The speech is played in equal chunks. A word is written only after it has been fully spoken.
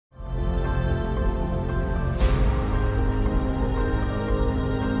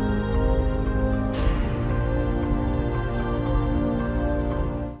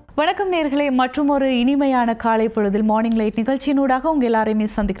வணக்கம் நேயர்களே, மற்றும் ஒரு இனிமையான காலை பொழுதில் மார்னிங் லைட் நிகழ்ச்சியினூடாக உங்கள் எல்லாரையுமே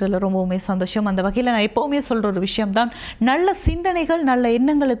சந்திக்கிறதுல ரொம்பவுமே சந்தோஷம். அந்த வகையில் நான் எப்போவுமே சொல்கிற ஒரு விஷயம்தான், நல்ல சிந்தனைகள் நல்ல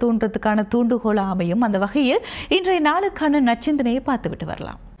எண்ணங்களை தூண்டுறதுக்கான தூண்டுகோல் அமையும். அந்த வகையில் இன்றைய நாளுக்கான நச்சிந்தனையை பார்த்துவிட்டு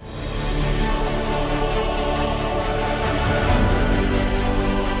வரலாம்.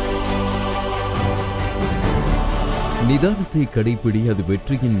 நிதானத்தை கடைப்பிடி, அது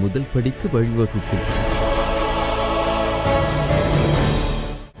வெற்றியின் முதல் படிக்கு வழிவகுக்கும்.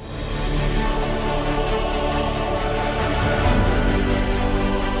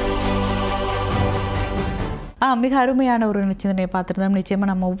 மிக அருமையான ஒரு நச்சிந்தனையை பார்த்துருந்தோம். நிச்சயமாக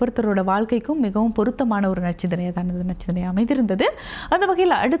நம்ம ஒவ்வொருத்தரோட வாழ்க்கைக்கும் மிகவும் பொருத்தமான ஒரு நச்சிந்தனையை தான் இந்த நச்சிந்தனை அமைந்திருந்தது. அந்த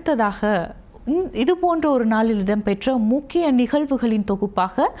வகையில் அடுத்ததாக இது போன்ற ஒரு நாளில் இடம்பெற்ற முக்கிய நிகழ்வுகளின்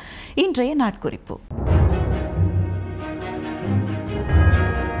தொகுப்பாக இன்றைய நாட்குறிப்பு.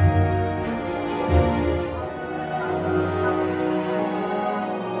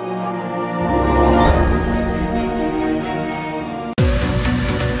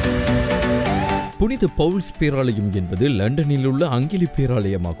 புனித பவுல்ஸ் பேராலயம் என்பது லண்டனில் உள்ள அங்கிலி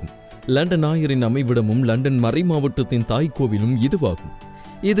பேராலயமாகும். லண்டன் ஆயரின் அமைவிடமும் லண்டன் மறை மாவட்டத்தின் தாய்க்கோவிலும் இதுவாகும்.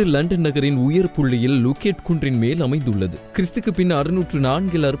 இது லண்டன் நகரின் உயர் புள்ளியில் லுக்கேட் குன்றின் மேல் அமைந்துள்ளது. கிறிஸ்துக்கு பின்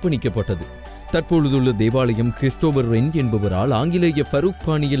 604 அர்ப்பணிக்கப்பட்டது. தற்பொழுதுள்ள தேவாலயம் கிறிஸ்டோபர் ரென் என்பவரால் ஆங்கிலேய ஃபரூக்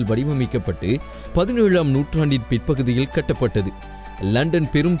பாணியில் வடிவமைக்கப்பட்டு 17ஆம் நூற்றாண்டின் பிற்பகுதியில் கட்டப்பட்டது. லண்டன்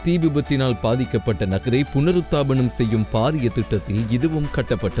பெரும் தீ விபத்தினால் பாதிக்கப்பட்ட நகரை புனருத்தாபனம் செய்யும் பாரிய திட்டத்தில் இதுவும்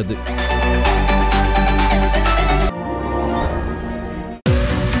கட்டப்பட்டது.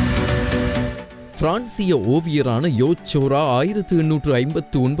 பிரான்சிய ஓவியரான யோச்சோரா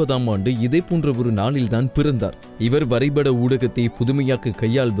 1859ஆம் ஆண்டு இதே போன்ற ஒரு நாளில்தான் பிறந்தார். இவர் வரைபட ஊடகத்தை புதுமையாக்க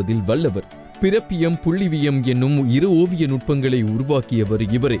கையாள்வதில் வல்லவர். பிறப்பியம், புள்ளிவியம் என்னும் 2 ஓவிய நுட்பங்களை உருவாக்கியவர்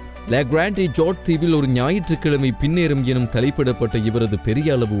இவரே. லா கிராண்டே ஜார்ட் தீவில் ஒரு ஞாயிற்றுக்கிழமை பின்னேரம் எனும் தலைப்பிடப்பட்ட இவரது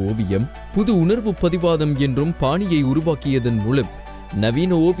பெரிய அளவு ஓவியம் புது உணர்வு பதிவாதம் என்றும் பாணியை உருவாக்கியதன் மூலம்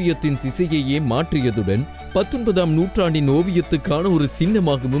நவீன ஓவியத்தின் திசையையே மாற்றியதுடன் 19ஆம் நூற்றாண்டின் ஓவியத்துக்கான ஒரு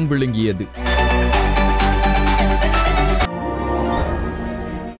சின்னமாகவும் விளங்கியது.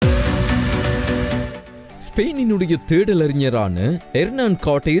 ஸ்பெயினினுடைய தேடலறிஞரான எர்னான்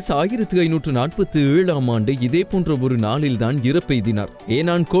கார்டேஸ் 1547ஆம் ஆண்டு இதே போன்ற ஒரு நாளில்தான் இறப்பெய்தினார்.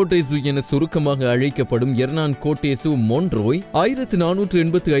 ஏர்னான் கோர்டேசு என சுருக்கமாக அழைக்கப்படும் எர்னான் கோர்டேசு மொன்ரோய்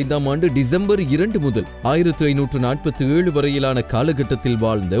 1485ஆம் ஆண்டு டிசம்பர் 2 முதல் 1547 வரையிலான காலகட்டத்தில்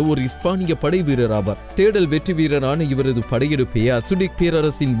வாழ்ந்த ஒரு இஸ்பானிய படை வீரர் ஆவார். தேடல் வெற்றி வீரரான இவரது படையெடுப்பே அசுடிக்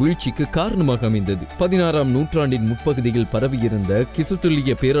பேரரசின் வீழ்ச்சிக்கு காரணமாக அமைந்தது. 16ஆம் நூற்றாண்டின் முற்பகுதியில் பரவியிருந்த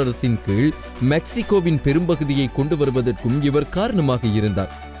கிசுட்டுலிய பேரரசின் கீழ் மெக்சிகோவின் பெரும்பகுதியை கொண்டு வருவதற்கும் இவர் காரணமாக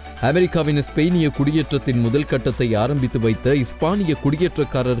இருந்தார். அமெரிக்காவின் ஸ்பெயினிய குடியேற்றத்தின் முதல் கட்டத்தை ஆரம்பித்து வைத்த இஸ்பானிய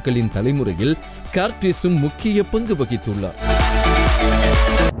குடியேற்றக்காரர்களின் தலைமுறையில் கார்டேசும் முக்கிய பங்கு வகித்துள்ளார்.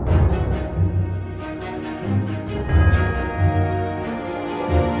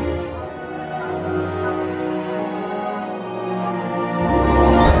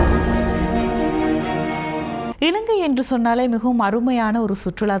 இலங்கை என்று சொன்னாலே மிகவும் அருமையான ஒரு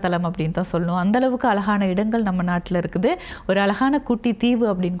சுற்றுலா தலம் அப்படின்னு தான் சொல்லணும். அந்தளவுக்கு அழகான இடங்கள் நம்ம நாட்டில் இருக்குது. ஒரு அழகான குட்டி தீவு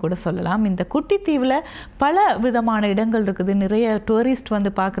அப்படின்னு கூட சொல்லலாம். இந்த குட்டி தீவில் பல விதமான இடங்கள் இருக்குது. நிறைய டூரிஸ்ட்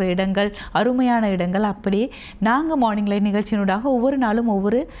வந்து பார்க்குற இடங்கள், அருமையான இடங்கள். அப்படியே நாங்கள் மார்னிங் லைட் நிகழ்ச்சியினூடாக ஒவ்வொரு நாளும்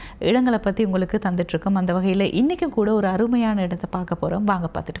ஒவ்வொரு இடங்களை பற்றி உங்களுக்கு தந்துட்டுருக்கோம். அந்த வகையில் இன்றைக்கும் கூட ஒரு அருமையான இடத்தை பார்க்க போகிறோம். வாங்க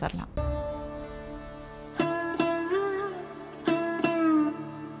பார்த்துட்டு வரலாம்.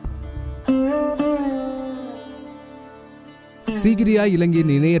 சீகிரியா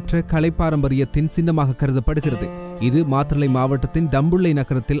இலங்கையின் இணையற்ற கலை பாரம்பரியத்தின் சின்னமாக கருதப்படுகிறது. இது மாத்தளை மாவட்டத்தின் தம்புள்ளை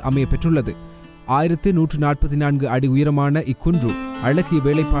நகரத்தில் அமைய பெற்றுள்ளது. 1144 அடி உயரமான இக்குன்று அழகிய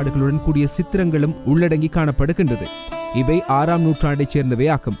வேலைப்பாடுகளுடன் கூடிய சித்திரங்களும் உள்ளடங்கி காணப்படுகின்றது. இவை 6ஆம் நூற்றாண்டைச் சேர்ந்தவை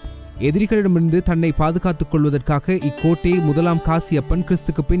ஆகும். எதிரிகளிடமிருந்து தன்னை பாதுகாத்துக் கொள்வதற்காக இக்கோட்டையை 1ஆம் காசியப்பன்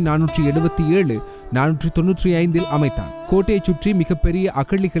கிறிஸ்துக்கு பின் 477-495 அமைத்தான். கோட்டையை சுற்றி மிகப்பெரிய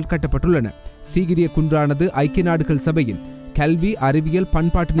அகழிகள் கட்டப்பட்டுள்ளன. சீகிரிய குன்றானது ஐக்கிய நாடுகள் சபையின் கல்வி, அறிவியல்,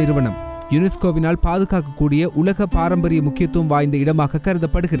 பண்பாட்டு நிறுவனம் யுனெஸ்கோவினால் பாதுகாக்கக்கூடிய உலக பாரம்பரிய முக்கியத்துவம் வாய்ந்த இடமாக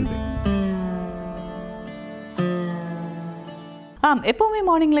கருதப்படுகிறது. எப்போவுமே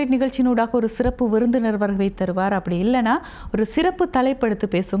மார்னிங் லைட் நிகழ்ச்சியினூடாக ஒரு சிறப்பு விருந்தினர் வருகை தருவார். அப்படி இல்லைன்னா ஒரு சிறப்பு தலைப்படுத்து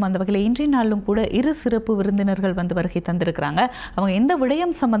பேசும். அந்த வகையில் இன்றைய நாளும் கூட 2 சிறப்பு விருந்தினர்கள் வந்து வருகை தந்திருக்கிறாங்க. அவங்க எந்த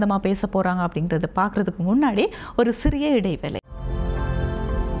விடயம் சம்பந்தமாக பேச போகிறாங்க அப்படிங்கிறத பார்க்குறதுக்கு முன்னாடி ஒரு சிறிய இடைவேளை.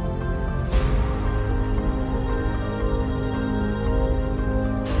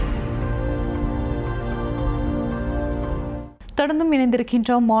 தொடர்ந்தும்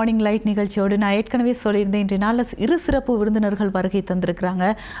இணைந்திருக்கின்றோம் மார்னிங் லைட் நிகழ்ச்சியோடு. நான் ஏற்கனவே சொல்லியிருந்தேன், இன்றைய நாளில் இரு சிறப்பு விருந்தினர்கள் வருகை தந்திருக்கிறாங்க.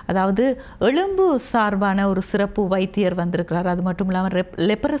 அதாவது எலும்பு சார்பான ஒரு சிறப்பு வைத்தியர் வந்திருக்கிறார், அது மட்டும் இல்லாமல்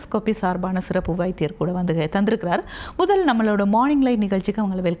லெப்பரஸ்கோபி சார்பான சிறப்பு வைத்தியர் கூட வந்து தந்திருக்கிறார். முதல் நம்மளோட மார்னிங் லைட் நிகழ்ச்சிக்கு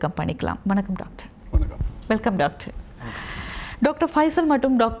அவங்களை வெல்கம் பண்ணிக்கலாம். வணக்கம் டாக்டர். வணக்கம். Welcome doctor. டாக்டர் ஃபைசல்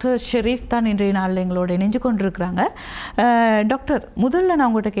மற்றும் டாக்டர் ஷெரீஃப் தான் இன்றைய நாளில் எங்களோட இணைஞ்சு கொண்டிருக்கிறாங்க. டாக்டர், முதல்ல நான்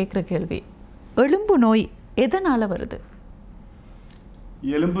உங்கள்கிட்ட கேட்குற கேள்வி, எலும்பு நோய் எதனால் வருது?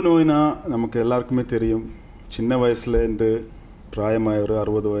 எலும்பு நோய்னா நமக்கு எல்லாருக்குமே தெரியும். சின்ன வயசுலேருந்து பிராயமாக ஒரு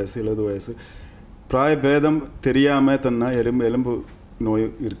 60 வயசு 70 வயசு பிராய பேதம் தெரியாமல் தன்னா எலும்பு நோய்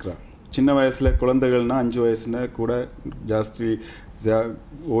இருக்கிறார். சின்ன வயசில் குழந்தைகள்னா 5 வயசுனா கூட ஜாஸ்தி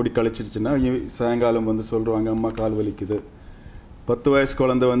ஓடி கழிச்சிருச்சுன்னா சாயங்காலம் வந்து சொல்லுவாங்க அம்மா கால் வலிக்குது. 10 வயசு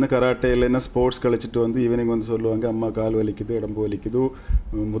குழந்தை வந்து கராட்டே இல்லைன்னா ஸ்போர்ட்ஸ் கழிச்சிட்டு வந்து ஈவினிங் வந்து சொல்லுவாங்க அம்மா கால் வலிக்குது, உடம்பு வலிக்குது,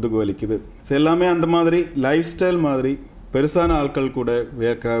 முதுகு வலிக்குது. ஸோ எல்லாமே அந்த மாதிரி லைஃப் ஸ்டைல் மாதிரி பெருசான ஆட்கள் கூட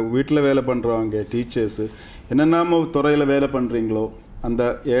வீட்டில் வேலை பண்ணுறவங்க, டீச்சர்ஸு, என்னென்னாம துறையில் வேலை பண்ணுறீங்களோ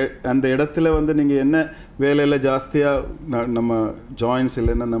அந்த இடத்துல வந்து நீங்கள் என்ன வேலையில் ஜாஸ்தியாக நம்ம ஜாயின்ஸ்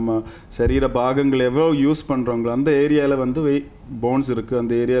இல்லைன்னா நம்ம சரீர பாகங்கள் எவ்வளோ யூஸ் பண்ணுறோங்களோ அந்த ஏரியாவில் வந்து போன்ஸ் இருக்குது,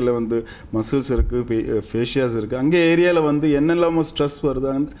 அந்த ஏரியாவில் வந்து மசில்ஸ் இருக்குது, ஃபேஷியாஸ் இருக்குது. அங்கே ஏரியாவில் வந்து என்னெல்லாமோ ஸ்ட்ரெஸ்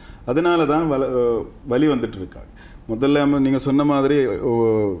வருது, அதனால தான் வலி வந்துட்டு இருக்காங்க. முதல்ல நீங்கள் சொன்ன மாதிரி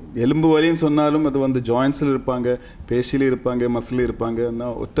எலும்பு வலின்னு சொன்னாலும் அது வந்து ஜாயின்ஸில் இருப்பாங்க, பேஷியில் இருப்பாங்க, மசில் இருப்பாங்க.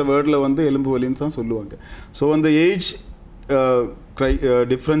 ஒற்ற வேர்டில் வந்து எலும்பு வலின்னு தான் சொல்லுவாங்க. ஸோ அந்த ஏஜ்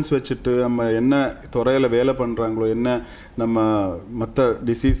டிஃப்ரென்ஸ் வச்சுட்டு நம்ம என்ன துறையில் வேலை பண்ணுறாங்களோ, என்ன நம்ம மற்ற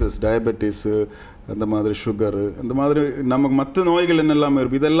டிசீசஸ், டயபெட்டிஸு, அந்த மாதிரி சுகரு, அந்த மாதிரி நமக்கு மற்ற நோய்கள் என்னெல்லாமே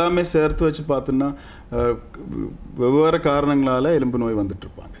இருக்குது, இதெல்லாமே சேர்த்து வச்சு பார்த்தோன்னா வெவ்வேறு காரணங்களால் எலும்பு நோய்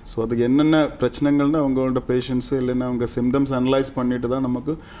வந்துட்டுருப்பாங்க. ஸோ அதுக்கு என்னென்ன பிரச்சனைகள்னு அவங்களோட பேஷண்ட்ஸு இல்லைன்னா அவங்க சிம்டம்ஸ் அனலைஸ் பண்ணிட்டு தான்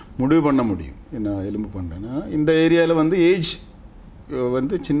நமக்கு முடிவு பண்ண முடியும் என்ன எலும்பு பண்ணுறேன்னா. இந்த ஏரியாவில் வந்து ஏஜ்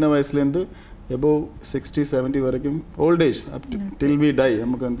வந்து சின்ன வயசுலேருந்து எபோவ் 60-70 வரைக்கும் old age up till we tie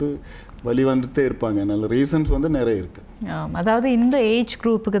நமக்கு வந்து வலி வந்துட்டே இருப்பாங்க. நல்ல ரீசன்ஸ் வந்து நிறைய இருக்குது. அதாவது இந்த ஏஜ்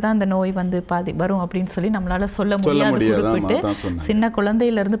குரூப்புக்கு தான் இந்த நோய் வந்து வரும் அப்படின்னு சொல்லி நம்மளால சொல்ல முடியாது. குறிப்பிட்டு சின்ன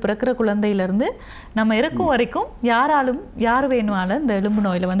குழந்தையிலேருந்து, பிறக்கிற குழந்தையிலேருந்து நம்ம இறக்கும் வரைக்கும் யார் வேணுமாலும் இந்த எலும்பு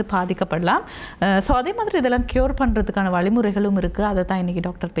நோயில் வந்து பாதிக்கப்படலாம். ஸோ அதே மாதிரி இதெல்லாம் க்யூர் பண்ணுறதுக்கான வழிமுறைகளும் இருக்குது. அதை தான் இன்றைக்கி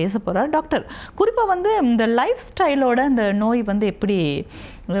டாக்டர் பேச போகிறார். டாக்டர், குறிப்பாக வந்து இந்த லைஃப் ஸ்டைலோட இந்த நோய் வந்து எப்படி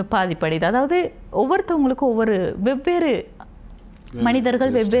பாதிப்படையுது? அதாவது ஒவ்வொருத்தவங்களுக்கும் வெவ்வேறு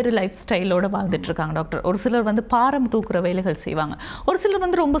மனிதர்கள் வெவ்வேறு லைஃப் ஸ்டைலோடு வாழ்ந்துட்டுருக்காங்க டாக்டர். ஒரு சிலர் வந்து பாரம் தூக்குற வேலைகள் செய்வாங்க, ஒரு சிலர்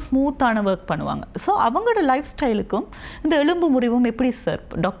வந்து ரொம்ப ஸ்மூத்தான ஒர்க் பண்ணுவாங்க. ஸோ அவங்களோட லைஃப் ஸ்டைலுக்கும் இந்த எலும்பு முறிவும் எப்படி சார்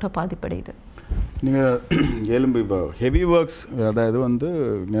டாக்டர் பாதிப்படையுது? நீங்கள் எலும்பு இப்போ ஹெவி ஒர்க்ஸ், அதாவது வந்து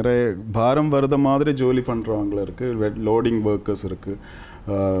நிறைய பாரம் வருத மாதிரி ஜோலி பண்ணுறவங்களும் இருக்குது, லோடிங் ஒர்க்கர்ஸ் இருக்குது,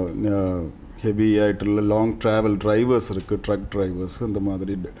 ஹெவி ஆகிட்டு லாங் ட்ராவல் டிரைவர்ஸ் இருக்குது, ட்ரக் டிரைவர்ஸ், இந்த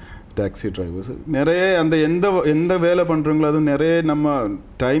மாதிரி டாக்ஸி டிரைவர்ஸ் நிறைய அந்த எந்த வேலை பண்ணுறவங்களோ அது நிறைய நம்ம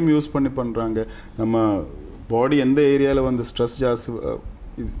டைம் யூஸ் பண்ணி பண்ணுறாங்க. நம்ம பாடி எந்த ஏரியாவில் வந்து ஸ்ட்ரெஸ் ஜாஸ்தி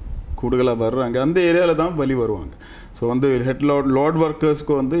கூடுதலாக வர்றாங்க அந்த ஏரியாவில் தான் வலி வருவாங்க. ஸோ வந்து ஹெட் லோட்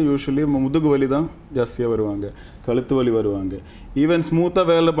ஒர்க்கர்ஸ்க்கு வந்து யூஸ்வலி முதுகு வலி தான் ஜாஸ்தியாக வருவாங்க, கழுத்து வலி வருவாங்க. ஈவன் ஸ்மூத்தாக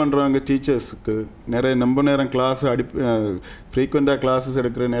வேலை பண்ணுறவங்க டீச்சர்ஸுக்கு நிறைய ரொம்ப நேரம் கிளாஸ் ஃப்ரீக்வெண்ட்டாக கிளாஸஸ்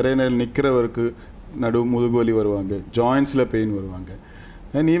எடுக்கிற நிறைய நேரம் நிற்கிறவருக்கு முதுகு வலி வருவாங்க, ஜாயின்ஸில் பெயின் வருவாங்க.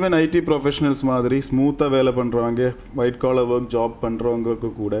 அண்ட் ஈவன் ஐடி ப்ரொஃபஷனல்ஸ் மாதிரி ஸ்மூத்தாக வேலை பண்ணுறவங்க, ஒயிட் காலர் ஒர்க் ஜாப் பண்ணுறவங்களுக்கு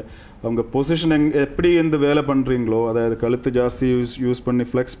கூட அவங்க பொசிஷன் எப்படி இந்த வேலை பண்ணுறீங்களோ, அதாவது கழுத்து ஜாஸ்தி யூஸ் பண்ணி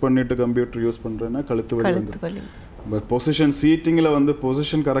ஃப்ளெக்ஸ் பண்ணிவிட்டு கம்ப்யூட்டர் யூஸ் பண்ணுறேன்னா கழுத்து வலி வந்துடும். பட் பொசிஷன் சீட்டிங்கில் வந்து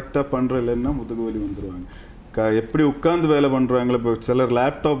பொசிஷன் கரெக்டாக பண்ணுற இல்லைன்னா முதுகு வலி வந்துடுவாங்க. எப்படி உட்காந்து வேலை பண்ணுறாங்களோ, இப்போ சிலர்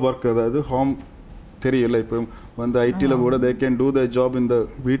லேப்டாப் ஒர்க், அதாவது ஹோம் தெரியல, இப்போ வந்து ஐடியில் கூட they can do the job, இந்த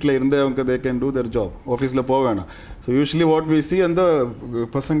வீட்டில் இருந்தே அவங்க they can do Dhar job, ஆஃபீஸில் போக வேணாம். So usually what we C அந்த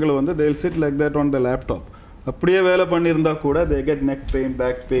பசங்களை வந்து they will chit like that on the laptop. அப்படியே வேலை பண்ணியிருந்தா கூட they get neck pain,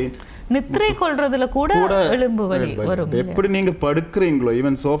 back pain, நித்திரை கொள்றதுல கூட எலும்பு வலி வரும். எப்படி நீங்க படுக்கிறீங்களோ,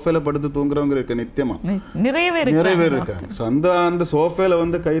 ஈவன் சோஃபால படுத்து தூங்குறவங்க இருக்க நித்தியமா நிறைய பேர் இருக்காங்க. ஸோ அந்த சோஃபால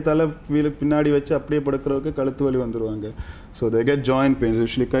வந்து கை தலை பின்னாடி வச்சு அப்படியே படுக்கிறவங்க கழுத்து வலி வந்துருவாங்க. So they get joint pains.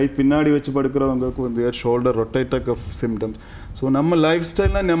 Usually கை பின்னாடி வச்சு படுக்கிறவங்களுக்கு வந்து ஷோல்டர் ரொட்டேட்டக் ஆஃப் சிம்டம்ஸ். ஸோ நம்ம லைஃப்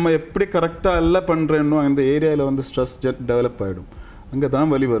ஸ்டைலில் நம்ம எப்படி கரெக்டாக எல்லாம் பண்ணுறேன்னோ அந்த ஏரியாவில் வந்து ஸ்ட்ரெஸ் டெவலப் ஆகிடும். அங்கே தான்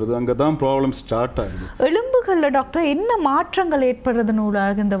வலி வருது, அங்கே தான் ப்ராப்ளம் ஸ்டார்ட் ஆகுது. எலும்புகளில் டாக்டர் என்ன மாற்றங்கள் ஏற்படுறதுனால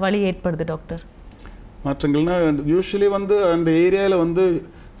இந்த வலி ஏற்படுது டாக்டர்? மாற்றங்கள்னா யூஸ்வலி வந்து அந்த ஏரியாவில் வந்து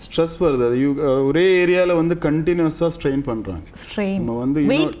ஸ்ட்ரெஸ் வருது, அது ஒரே ஏரியாவில் வந்து கண்டினியூஸாக ஸ்ட்ரெயின் பண்ணுறாங்க. நம்ம வந்து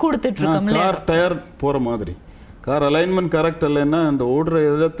வெயிட் கொடுத்துட்டு இருக்கோம், கார் டயர் போகிற மாதிரி கார் அலைன்மெண்ட் கரெக்ட் இல்லைன்னா அந்த ஓடுற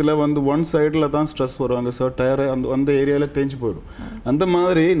இடத்துல வந்து ஒன் சைடில் தான் ஸ்ட்ரெஸ் வருவாங்க. ஸோ டயர் அந்த ஏரியாவில் தேஞ்சு போயிடும். அந்த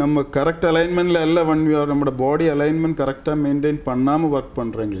மாதிரி நம்ம கரெக்ட் அலைன்மெண்ட்டில் எல்லாம் நம்மளோட பாடி அலைன்மெண்ட் கரெக்டாக மெயின்டைன் பண்ணாமல் ஒர்க்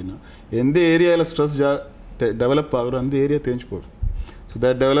பண்ணுறீங்களா எந்த ஏரியாவில் ஸ்ட்ரெஸ் டெவலப் ஆகுறோம் அந்த ஏரியா தேஞ்சு போயிடும். ஸோ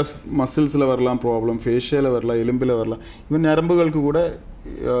தட் டெவலப் மசில்ஸில் வரலாம் ப்ராப்ளம், ஃபேஷியலில் வரலாம், எலும்பில் வரலாம், ஈவன் நரம்புகளுக்கு கூட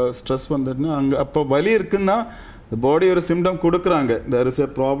ஸ்ட்ரெஸ் வந்துட்டுன்னா அங்கே அப்போ வலி இருக்குன்னா இந்த பாடி ஒரு சிம்டம் கொடுக்குறாங்க, தேர் இஸ் எ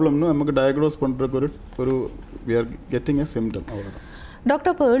ப்ராப்ளம்னு நமக்கு டயக்னோஸ் பண்ணுறதுக்கு ஒரு we are getting a symptom. அவ்வளோதான்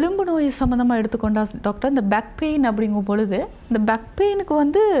டாக்டர். இப்போ எலும்பு நோய் சம்மந்தமாக எடுத்துக்கொண்டா டாக்டர், இந்த பேக் பெயின் அப்படிங்கும் பொழுது இந்த பேக் பெயினுக்கு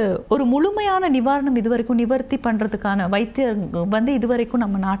வந்து ஒரு முழுமையான நிவாரணம் இதுவரைக்கும் நிவர்த்தி பண்ணுறதுக்கான வைத்தியம் வந்து இதுவரைக்கும்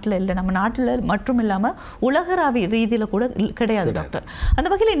நம்ம நாட்டில் இல்லை. நம்ம நாட்டில் மட்டும் இல்லாமல் உலகளாவிய ரீதியில் கூட கிடையாது டாக்டர். அந்த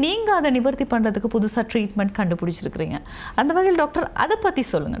வகையில் நீங்கள் அதை நிவர்த்தி பண்ணுறதுக்கு புதுசாக ட்ரீட்மெண்ட் கண்டுபிடிச்சிருக்கிறீங்க. அந்த வகையில் டாக்டர் அதை பற்றி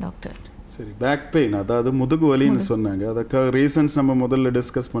சொல்லுங்கள் டாக்டர். சரி, பேக் பெயின் அதாவது முதுகு வலின்னு சொன்னாங்க. அதுக்காக ரீசன்ஸ் நம்ம முதல்ல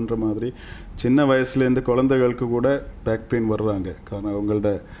டிஸ்கஸ் பண்ணுற மாதிரி சின்ன வயசுலேருந்து குழந்தைகளுக்கு கூட பேக் பெயின் வர்றாங்க. காரணம் அவங்களோட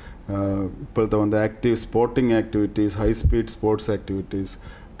இப்போத வந்து sporting activities, high speed sports activities,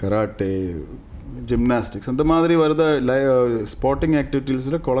 karate, gymnastics அந்த மாதிரி வருத ஸ்போர்ட்டிங்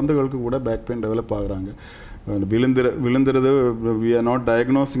ஆக்டிவிட்டீஸில் குழந்தைகளுக்கு கூட பேக் பெயின் டெவலப் ஆகுறாங்க. விழுந்துறது வி ஆர் நாட்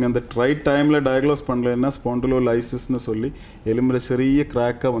டயக்னோசிங். அந்த ரைட் டைமில் டயக்னோஸ் பண்ணலைன்னா ஸ்பாண்டிலோலைசிஸ்னு சொல்லி எலும்பில் சிறிய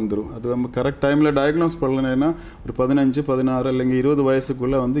கிராக்காக வந்துடும். அது நம்ம கரெக்ட் டைமில் டயக்னோஸ் பண்ணலைன்னா ஒரு 15, 16 இல்லைங்க 20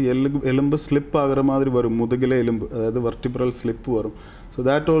 வயசுக்குள்ளே வந்து எலும்பு ஸ்லிப் ஆகிற மாதிரி வரும். முதுகில் எலும்பு அதாவது வெர்டிப்ரல் ஸ்லிப் வரும். ஸோ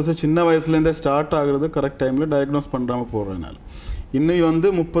தேட் ஆல்சோ சின்ன வயசுலேருந்தே ஸ்டார்ட் ஆகுறது கரெக்ட் டைமில் டயக்னோஸ் பண்ணுறாமல் போகிறதுனால. இன்னும் வந்து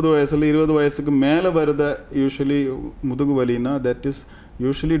 30 வயசில் 20 வயசுக்கு மேலே வருத யூஸ்வலி முதுகு வலின்னா that is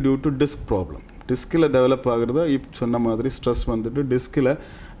usually due to disc problem. டிஸ்கில் டெவலப் ஆகுறதா இப்போ சொன்ன மாதிரி ஸ்ட்ரெஸ் வந்துட்டு டிஸ்கில்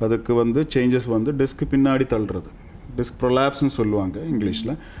அதுக்கு வந்து சேஞ்சஸ் வந்து டிஸ்க் பின்னாடி தள்ளுறது, டிஸ்க் ப்ரொலாப்ஸ்னு சொல்லுவாங்க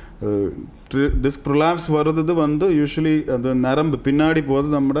இங்கிலீஷில். டிஸ்க் ப்ரொலாப்ஸ் வர்றது வந்து யூஸ்வலி அந்த நரம்பு பின்னாடி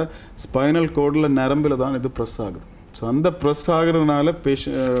போகிறது நம்மளோட ஸ்பைனல் கோடில் நரம்பில் தான் இது ப்ரெஸ் ஆகுது. ஸோ அந்த ப்ரெஸ் ஆகுறதுனால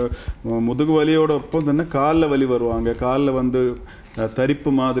முதுகு வலியோட ஒப்பம் தானே காலில் வலி வருவாங்க, காலில் வந்து தரிப்பு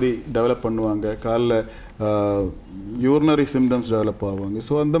மாதிரி டெவலப் பண்ணுவாங்க, காலில் யூரினரி சிம்டம்ஸ் டெவலப் ஆவாங்க.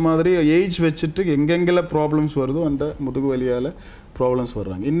 ஸோ அந்த மாதிரி ஏஜ் வச்சுட்டு எங்கெங்கெல்லாம் ப்ராப்ளம்ஸ் வருதோ அந்த முதுகு வலியால் ப்ராப்ளம்ஸ்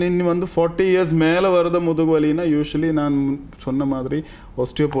வர்றாங்க. இன்னும் வந்து 40 இயர்ஸ் மேலே வருத முதுகு வலின்னா யூஸ்வலி நான் சொன்ன மாதிரி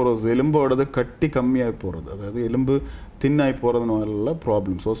ஆஸ்டியோபோரோஸ் எலும்போடது கட்டி கம்மியாகி போகிறது, அதாவது எலும்பு தின்னாகி போகிறதுனால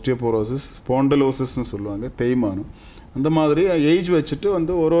ப்ராப்ளம்ஸ் ஆஸ்டியோபோரோசிஸ், ஸ்பாண்டலோசிஸ்ன்னு சொல்லுவாங்க, தேய்மானம். அந்த மாதிரி ஏஜ் வச்சுட்டு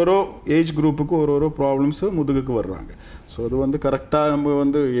வந்து ஒரு ஏஜ் குரூப்புக்கு ஒரு ப்ராப்ளம்ஸு முதுகுக்கு வர்றாங்க. ஸோ அது வந்து கரெக்டாக நம்ம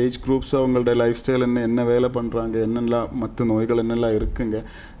வந்து ஏஜ் குரூப்ஸ் அவங்களோட லைஃப் ஸ்டைல் என்ன வேலை பண்ணுறாங்க, என்னெல்லாம் மற்ற நோய்கள் என்னெல்லாம் இருக்குங்க,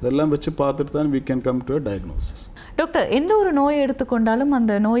 இதெல்லாம் வச்சு பார்த்துட்டு தான் we can come to a diagnosis. Doctor, எந்த ஒரு நோயை எடுத்துக்கொண்டாலும்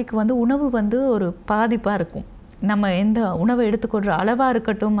அந்த நோய்க்கு வந்து உணவு வந்து ஒரு பாதிப்பாக இருக்கும். நம்ம எந்த உணவை எடுத்துக்கொள்கிற அளவாக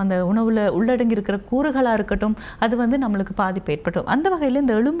இருக்கட்டும், அந்த உணவில் உள்ளடங்கி இருக்கிற கூறுகளாக இருக்கட்டும், அது வந்து நம்மளுக்கு பாதிப்பு ஏற்பட்டும். அந்த வகையில்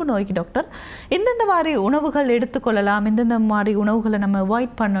இந்த எலும்பு நோய்க்கு டாக்டர் எந்தெந்த மாதிரி உணவுகள் எடுத்துக்கொள்ளலாம், எந்தெந்த மாதிரி உணவுகளை நம்ம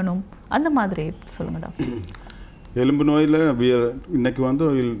அவாய்ட் பண்ணணும், அந்த மாதிரி சொல்லுங்கள் டாக்டர். எலும்பு நோயில் இன்னைக்கு வந்து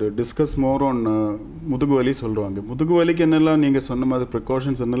டிஸ்கஸ் மோர் ஆன் முதுகு வலி சொல்லுவாங்க. முதுகு வலிக்கு என்னெல்லாம் நீங்கள் சொன்ன மாதிரி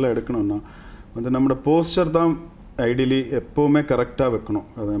ப்ரிகாஷன்ஸ் என்னெல்லாம் எடுக்கணும்னா வந்து நம்மளோட போஸ்டர் தான் ஐடியலி எப்போவுமே கரெக்டாக வைக்கணும்.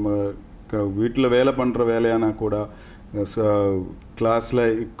 அது நம்ம வீட்டில் வேலை பண்ணுற வேலையானா கூட கிளாஸில்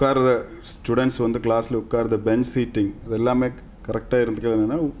உட்கார்த ஸ்டூடெண்ட்ஸ் வந்து கிளாஸில் உட்கார்த பெஞ்ச் சீட்டிங் இது எல்லாமே கரெக்டாக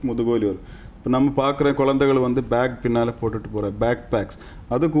இருந்துக்கலன்னா முதுகு வலி வரும். இப்போ நம்ம பார்க்குற குழந்தைகள் வந்து பேக் பின்னால் போட்டுட்டு போகிற பேக் பேக்ஸ்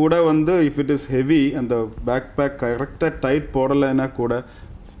அது கூட வந்து இஃப் இட் இஸ் ஹெவி அந்த பேக் பேக் கரெக்டாக டைட் போடலைன்னா கூட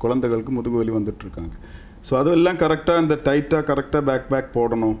குழந்தைகளுக்கு முதுகு வலி வந்துட்டுருக்காங்க. ஸோ அதெல்லாம் கரெக்டாக அந்த டைட்டாக கரெக்டாக பேக்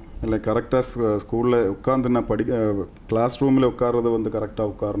போடணும். இல்லை கரெக்டாக ஸ்கூலில் உட்காந்து நான் கிளாஸ் ரூமில் உட்கார்றது வந்து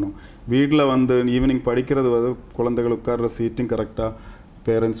கரெக்டாக உட்காரணும். வீட்டில் வந்து ஈவினிங் படிக்கிறது வந்து குழந்தைகள் உட்கார்ற சீட்டிங் கரெக்டாக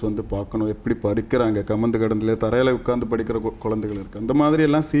பேரண்ட்ஸ் வந்து பார்க்கணும், எப்படி படிக்கிறாங்க. கமந்து கடந்துல தரையில் உட்காந்து படிக்கிற குழந்தைகள் இருக்குது. அந்த மாதிரி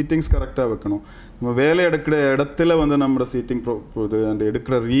எல்லாம் சீட்டிங்ஸ் கரெக்டாக வைக்கணும். நம்ம வேலை எடுக்கிற இடத்துல வந்து நம்ம சீட்டிங் இது அந்த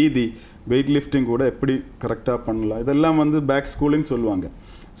எடுக்கிற ரீதி, வெயிட் லிஃப்டிங் கூட எப்படி கரெக்டாக பண்ணலாம், இதெல்லாம் வந்து பேக் ஸ்கூலிங் சொல்லுவாங்க.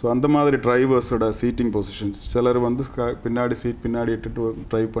 ஸோ அந்த மாதிரி டிரைவர்ஸோட சீட்டிங் பொசிஷன்ஸ் சிலர் வந்து பின்னாடி சீட் பின்னாடி இட்டுட்டு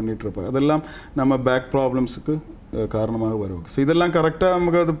ட்ரைவ் பண்ணிகிட்டு இருப்பாங்க. அதெல்லாம் நம்ம பேக் ப்ராப்ளம்ஸுக்கு காரணமாக வருவாங்க. ஸோ இதெல்லாம் கரெக்டாக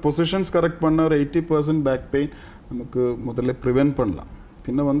நமக்கு அது பொசிஷன்ஸ் கரெக்ட் பண்ண ஒரு 80% பேக் பெயின் நமக்கு முதல்ல ப்ரிவென்ட் பண்ணலாம்.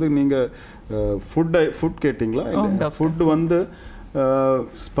 பின்ன வந்து நீங்கள் ஃபுட் கேட்டிங்களா? ஃபுட்டு வந்து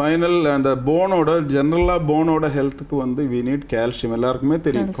ஸ்பைனல் அந்த போனோட ஜென்ரலாக போனோட ஹெல்த்துக்கு வந்து வி நீட் கால்சியம். எல்லாருக்குமே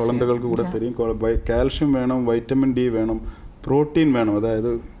தெரியும், குழந்தைகளுக்கு கூட தெரியும். கால்சியம் வேணும், வைட்டமின் டி வேணும், புரோட்டீன் வேணும். அதாவது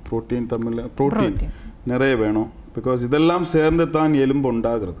புரோட்டீன் தமிழில் புரோட்டீன் நிறைய வேணும். பிகாஸ் இதெல்லாம் சேர்ந்து தான் எலும்பு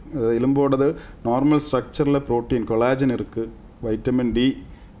உண்டாகிறது. எலும்போடது நார்மல் ஸ்ட்ரக்சரில் புரோட்டீன் கொலாஜன் இருக்குது, வைட்டமின் டி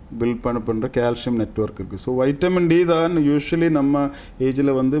பில்ட் பண்ணுற கால்சியம் நெட்வொர்க் இருக்குது. ஸோ வைட்டமின் டி தான் யூஸ்வலி நம்ம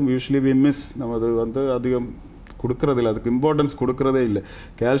ஏஜில் வந்து யூஸ்வலி வி மிஸ். நம்ம அது வந்து அதிகம் கொடுக்கறதில்ல, அதுக்கு இம்பார்ட்டன்ஸ் கொடுக்குறதே இல்லை.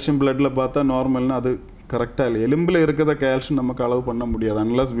 கால்சியம் பிளட்டில் பார்த்தா நார்மல்னால் அது கரெக்டாக இல்லை. எலும்பில் இருக்கிற கால்சியம் நமக்கு அளவு பண்ண முடியாது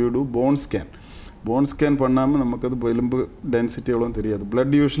unless we do bone scan. Phone scan பண்ணாமல் நமக்கு அது எலும்பு டென்சிட்டி எவ்வளோ தெரியாது.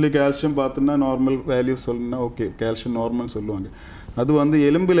 Blood usually calcium பார்த்துன்னா normal value சொல்லுன்னா okay calcium normal சொல்லுவாங்க. அது வந்து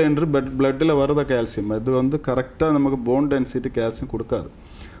எலும்பில் என்று பிளட்டில் வரத கால்சியம் அது வந்து கரெக்டாக நமக்கு போன் டென்சிட்டி கால்சியம் கொடுக்காது.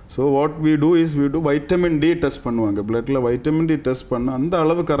 So what we do is we do vitamin D test பண்ணுவாங்க. பிளட்டில் வைட்டமின் டி டெஸ்ட் பண்ணால் அந்த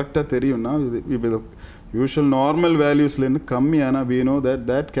அளவு கரெக்டாக தெரியும்னா இது யூஸ்வல் நார்மல் வேல்யூஸ்லேருந்து கம்மியான we know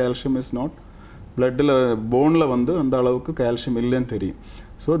that calcium is not பிளட்டில் போனில் வந்து அந்த அளவுக்கு கால்சியம் இல்லைன்னு தெரியும்.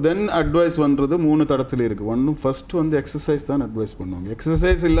 ஸோ தென் அட்வைஸ் பண்ணுறது 3 தடத்தில் இருக்குது. ஒன்று ஃபஸ்ட்டு வந்து எக்ஸசைஸ் தான் அட்வைஸ் பண்ணுவாங்க.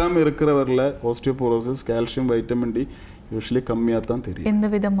 எக்ஸசைஸ் இல்லாமல் இருக்கிறவரில் osteoporosis calcium vitamin D usually கம்மியாக தான் தெரியும். எந்த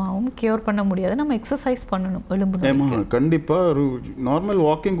விதமாகவும் கியூர் பண்ண முடியாது. நம்ம எக்ஸசைஸ் பண்ணணும் எலும்பு. ஆமாம் கண்டிப்பாக ஒரு நார்மல்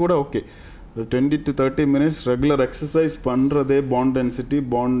வாக்கிங் கூட okay 20 to 30 minutes regular exercise பண்ணுறதே பாண்ட் டென்சிட்டி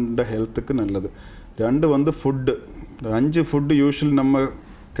பாண்ட் ஹெல்த்துக்கு நல்லது. 2 வந்து ஃபுட்டு 5 ஃபுட்டு யூஸ்வலி நம்ம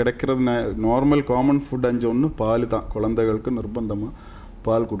கிடைக்கிறது நார்மல் காமன் ஃபுட் 5 ஒன்று பால் தான். குழந்தைகளுக்கு நிர்பந்தமாக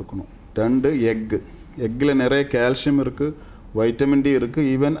பால் கொடுக்கணும். 2 எக்கில் நிறைய கால்சியம் இருக்குது வைட்டமின் டி இருக்குது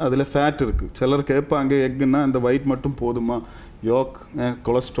ஈவன் அதில் ஃபேட் இருக்குது. சிலர் கேட்பாங்க எக்குன்னா அந்த ஒயிட் மட்டும் போதுமா யோக்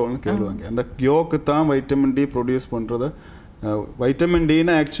கொலஸ்ட்ரால்னு கேள்வாங்க. அந்த யோக்கு தான் வைட்டமின் டி ப்ரொடியூஸ் பண்ணுறத. வைட்டமின்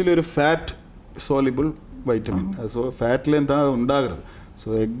டினா ஆக்சுவலி ஒரு ஃபேட் soluble வைட்டமின். ஸோ ஃபேட்லேருந்து தான் உண்டாகிறது. ஸோ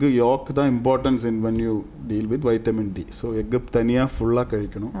எக்கு யோக்கு தான் importance in when you deal with vitamin D. So egg தனியாக ஃபுல்லாக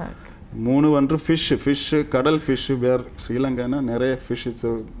கழிக்கணும். 3 வந்து ஃபிஷ்ஷு கடல் ஃபிஷ்ஷு வேர் ஸ்ரீலங்கானா நிறைய fish it's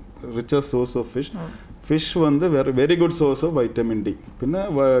richest source of fish வந்து very good source of vitamin D. பின்ன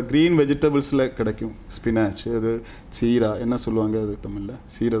க்ரீன் வெஜிடபிள்ஸில் கிடைக்கும். ஸ்பினாச் அது சீரா என்ன சொல்லுவாங்க அது தமிழில்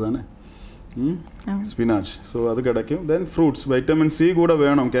சீரை தானே ஸ்பினாச். ஸோ அது கிடைக்கும். தென் ஃப்ரூட்ஸ் வைட்டமின் சி கூட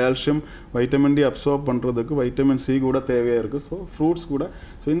வேணும். கால்சியம் வைட்டமின் டி அப்சார்ப் பண்ணுறதுக்கு வைட்டமின் சி கூட தேவையாக இருக்குது. ஸோ ஃப்ரூட்ஸ் கூட.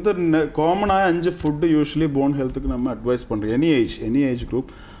 ஸோ இந்த காமனாக 5 ஃபுட்டு யூஸ்வலி போன் ஹெல்த்துக்கு நம்ம அட்வைஸ் பண்ணுறோம். Any age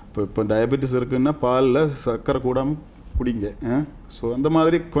group. இப்போ டயபெட்டிஸ் இருக்குன்னா பாலில் சர்க்கரை கூடாமல் குடிங்க. ஸோ அந்த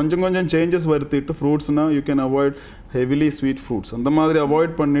மாதிரி கொஞ்சம் changes வருத்திட்டு ஃப்ரூட்ஸ்னால் you can avoid heavily sweet fruits. அந்த மாதிரி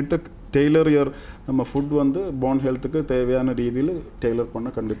அவாய்ட் பண்ணிவிட்டு டெய்லர் நம்ம ஃபுட் வந்து போன் ஹெல்த்துக்கு தேவையான ரீதியில் டெய்லர் பண்ண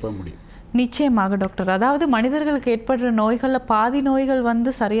கண்டிப்பாக முடியும். நிச்சயமாக டாக்டர். அதாவது மனிதர்களுக்கு ஏற்படுற நோய்களில் பாதி நோய்கள் வந்து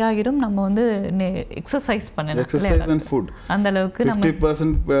சரியாகிடும் நம்ம வந்து எக்ஸசைஸ் பண்ணணும். எக்ஸசைஸ் அண்ட் ஃபுட் அந்த அளவுக்கு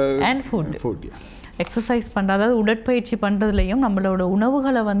 50% அண்ட் ஃபுட் எக்ஸசைஸ் பண்ணுற அதாவது உடற்பயிற்சி பண்ணுறதுலையும் நம்மளோட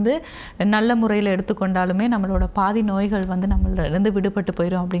உணவுகளை வந்து நல்ல முறையில் எடுத்துக்கொண்டாலுமே நம்மளோட பாதி நோய்கள் வந்து நம்மளிருந்து விடுபட்டு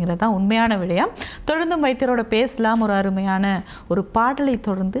போயிடும் அப்படிங்கிறது தான் உண்மையான விடயம். தொடர்ந்து வைத்தியரோட பேசலாம். ஒரு அருமையான ஒரு பாடலை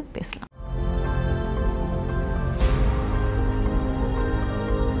தொடர்ந்து பேசலாம்.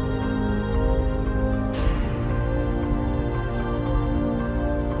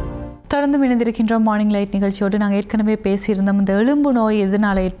 தொடர்ந்து இணைந்திருக்கின்றோம் மார்னிங் லைட் நிகழ்ச்சியோடு. நாங்கள் ஏற்கனவே பேசியிருந்தோம் இந்த எலும்பு நோய்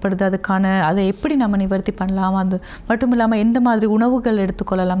எதனால் ஏற்படுது, அதை எப்படி நம்ம நிவர்த்தி பண்ணலாம், அது மட்டும் இல்லாமல் எந்த மாதிரி உணவுகள்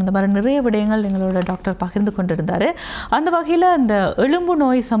எடுத்துக்கொள்ளலாம், இந்த மாதிரி நிறைய விடயங்கள் எங்களோட டாக்டர் பகிர்ந்து கொண்டிருந்தார். அந்த வகையில் இந்த எலும்பு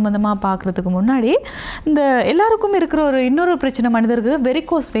நோய் சம்மந்தமாக பார்க்குறதுக்கு முன்னாடி இந்த எல்லாருக்கும் இருக்கிற இன்னொரு பிரச்சனை மனிதர்கள்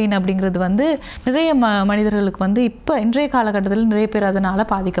வெரிகோஸ் வெயின் அப்படிங்கிறது வந்து நிறைய மனிதர்களுக்கு வந்து இப்போ இன்றைய காலகட்டத்தில் நிறைய பேர் அதனால்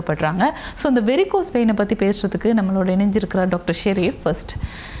பாதிக்கப்படுறாங்க. ஸோ அந்த வெரிகோஸ் வெயினை பற்றி பேசுகிறதுக்கு நம்மளோட இணைஞ்சிருக்கிற doctor Sharif. First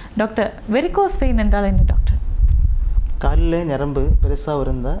doctor, varicose vein என்றால் என்ன டாக்டர்? காலில் நரம்பு பெருசாக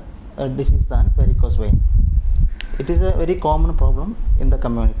இருந்த டிசீஸ் தான் varicose vein. It is a very common problem in the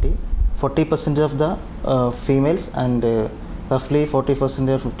community. 40% of the females and roughly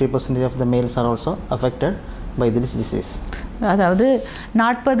 40% or 50% of the males are also affected by this disease. அதாவது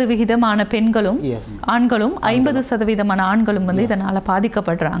 40% பெண்களும் ஆண்களும் 50% ஆண்களும் வந்து இதனால்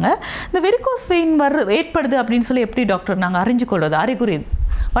பாதிக்கப்படுறாங்க. இந்த வெரிகோஸ் வெயின் ஏற்படுது அப்படின்னு சொல்லி எப்படி டாக்டர் நாங்கள் அறிஞ்சு கொள்வது? அறிகுறி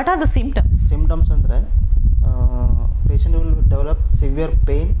what are the symptoms? Symptoms ಅಂದರೆ patient will develop severe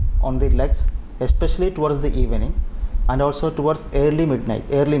pain on the legs, especially towards the evening and also towards early night.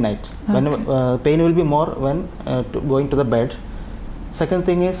 Okay. When pain will be more when going to the bed. Second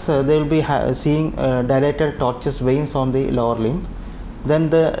thing is they will be seeing dilated tortuous veins on the lower limb. Then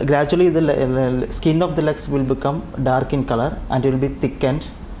gradually the skin of the legs will become dark in color and it will be thickened.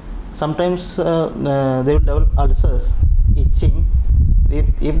 Sometimes they will develop ulcers, itching.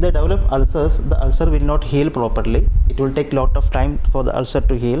 If they develop ulcers, the ulcer will not heal properly. It will take lot of time for the ulcer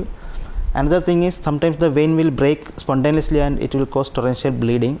to heal. Another thing is sometimes the vein will break spontaneously and it will cause torrential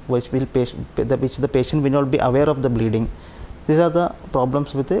bleeding, which the patient will not be aware of the bleeding. These are the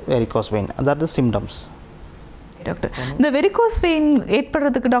problems with the varicose vein. That are the symptoms. Doctor, இந்த varicose vein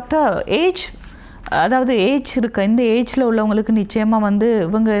ஏற்படுறதுக்கு doctor அதாவது age இருக்குது. இந்த ஏஜில் உள்ளவங்களுக்கு நிச்சயமாக வந்து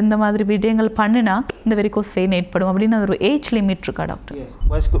இவங்க இந்த மாதிரி விடயங்கள் பண்ணினா இந்த வெரிகோஸ் வெயின் ஏற்படும் அப்படின்னு ஒரு ஏஜ் லிமிட் இருக்கா doctor?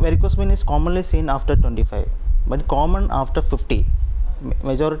 Yes, varicose vein is commonly seen after 25, but common after 50.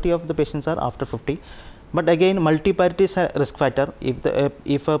 Majority of the patients are after 50. But again, multiparity is a risk factor.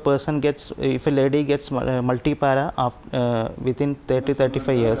 If a person gets, if a lady gets multipara within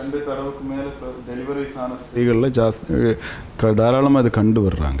 30-35 years. Deliveries ஆன ஸ்திரீகளில் தாராளமாக அது கண்டு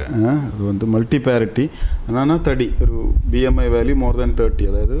வர்றாங்க. அது வந்து மல்டிபேரிட்டி என்னன்னா தடி ஒரு BMI வேல்யூ மோர் தென் 30,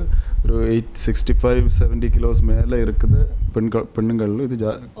 அதாவது ஒரு 65-70 கிலோஸ் மேலே இருக்குது பெண்கள். இது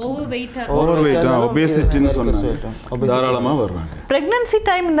ஓவர் வெயிட் ஒபேசிட்டின்னு சொன்னாங்க, தாராளமாக வர்றாங்க. பிரெக்னன்சி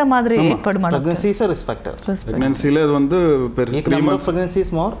டைம் இந்த மாதிரி ஏற்படுமா? Pregnancy is a risk factor. பிரெக்னன்சியில் இது வந்து If number of pregnancy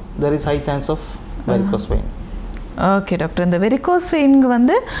is more, there is high chance of varicose vein. Okay doctor, இந்த வெரிகோஸ் வெயினுக்கு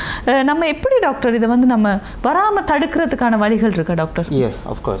வந்து நம்ம எப்படி டாக்டர் இதை வந்து நம்ம வராமல் தடுக்கிறதுக்கான வழிகள் இருக்கா doctor? Yes,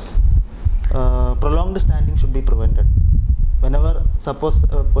 of course. Prolonged standing should be prevented. Whenever, suppose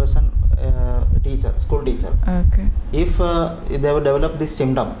a person, teacher, school teacher, okay, if they have developed this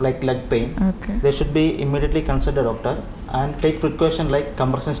symptom like leg pain, okay, they should be immediately consult a doctor and take precaution like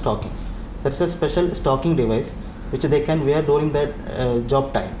compression stockings. There is a special stocking device which they can wear during that job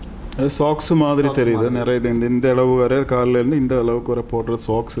time. Socks மாதிரி தெரியுது நிறைய. இந்த அளவு வரை காலிலேருந்து இந்த அளவுக்கு வரை போடுற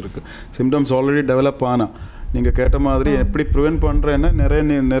சாக்ஸ் இருக்குது. சிம்டம்ஸ் ஆல்ரெடி டெவலப் ஆனால் நீங்கள் கேட்ட மாதிரி எப்படி ப்ரிவென்ட் பண்ணுறேன்னா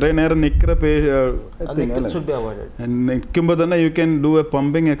நிறைய நேரம் நிற்கிற நிற்கும்போது தானே you can do a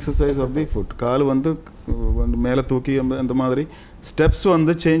pumping exercise of the food. கால் வந்து மேலே தூக்கி அந்த மாதிரி ஸ்டெப்ஸ்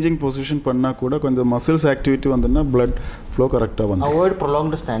வந்து சேஞ்சிங் பொசிஷன் பண்ணால் கூட கொஞ்சம் மசில்ஸ் ஆக்டிவிட்டி வந்துன்னா பிளட் ஃப்ளோ கரெக்டாக வந்து. Avoid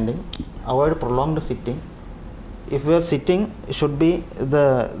prolonged standing, avoid prolonged sitting. If we are sitting, should be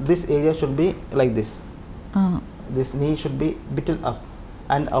this area should be like this. This knee should be bit up,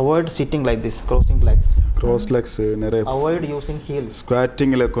 and avoid sitting like this, crossing legs. Cross legs நிறைய. Avoid using heels.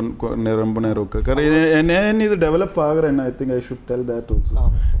 Squatting ல ரொம்ப நேரம் உட்காரு. என்ன இது develop ஆகுறேன்னா I think I should tell that also.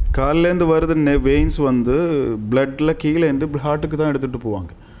 கால்லேருந்து வருது veins வந்து பிளட்ல கீழே இருந்து ஹார்ட்டுக்கு தான் எடுத்துகிட்டு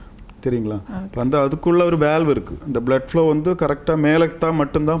போவாங்க தெரியுங்களா. இப்போ அந்த அதுக்குள்ள ஒரு வேல்வ் இருக்குது. இந்த பிளட் ஃப்ளோ வந்து கரெக்டாக மேலே தான்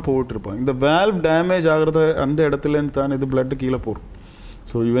மட்டும்தான் போட்டுருப்பாங்க. இந்த வேல்வ் டேமேஜ் ஆகிறத அந்த இடத்துலேருந்து தான் இது பிளட்டு கீழே போகும்.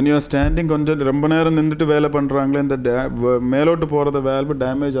 ஸோ ஈவன் யூஆர் ஸ்டாண்டிங் கொஞ்சம் ரொம்ப நேரம் நின்றுட்டு வேலை பண்ணுறாங்களே, இந்த மேலோட்டு போகிறத வேல்வ்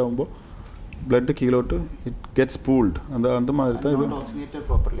டேமேஜ் ஆகும்போது பிளட்டு கீழோட்டு இட் கெட்ஸ் பூல்டு. அந்த மாதிரி தான் இது.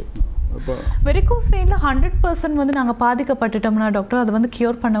 வெரிகோஸ் வெயினில் 100% வந்து நாங்கள் பாதிக்கப்பட்டுட்டோம்னா டாக்டர் அதை வந்து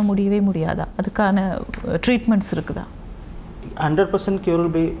க்யூர் பண்ண முடியவே முடியாதா? அதுக்கான ட்ரீட்மெண்ட்ஸ் இருக்குதா? 100% cure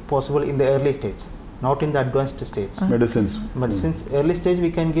will be possible in the early stage, not in the advanced stage. Medicines. Early stage we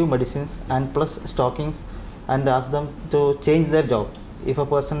can give medicines and plus stockings and ask them to change their job. If a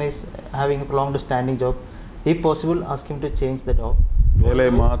person is having a prolonged standing job, if possible ask him to change the job.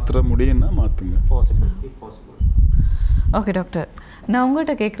 வேலையை மாற்ற முடியும்னா மாற்றுங்க. Possible, if possible. Okay doctor, நான்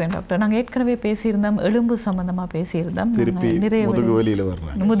உங்கள்கிட்ட கேட்குறேன் doctor. நாங்கள் ஏற்கனவே பேசியிருந்தோம், எலும்பு சம்மந்தமாக பேசியிருந்தோம். நிறைய முதுகு வலியில்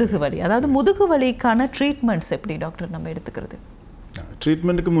வர்றாங்க. முதுகு வலி, அதாவது முதுகு வலிக்கான ட்ரீட்மெண்ட்ஸ் எப்படி டாக்டர் நம்ம எடுத்துக்கிறது?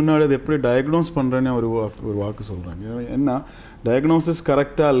 ட்ரீட்மெண்ட்டுக்கு முன்னாடி அது எப்படி டயக்னோஸ் பண்ணுறேன்னு ஒரு வாக்கு சொல்கிறாங்க. ஏன்னா டயக்னோசிஸ்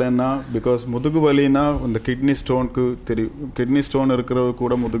கரெக்டாக இல்லைன்னா, பிகாஸ் முதுகு வலின்னா இந்த கிட்னி ஸ்டோனுக்கு தெரியும். கிட்னி ஸ்டோன் இருக்கிறவங்க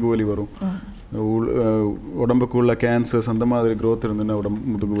கூட முதுகு வலி வரும். உடம்புக்குள்ள கேன்சர்ஸ் அந்த மாதிரி க்ரோத் இருந்துன்னா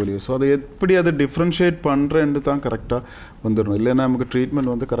முதுகு வலி. ஸோ அதை எப்படி அதை டிஃப்ரென்ஷியேட் பண்ணுறேன்னு தான் கரெக்டாக வந்துடணும். இல்லைன்னா நமக்கு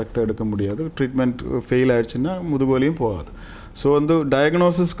ட்ரீட்மெண்ட் வந்து கரெக்டாக எடுக்க முடியாது. ட்ரீட்மெண்ட் ஃபெயில் ஆகிடுச்சுன்னா முதுகு வலியும் போகாது. ஸோ வந்து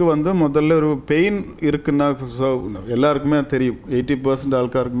டயக்னோசிஸ்க்கு வந்து முதல்ல ஒரு பெயின் இருக்குன்னா, ஸோ எல்லாருக்குமே தெரியும் 80%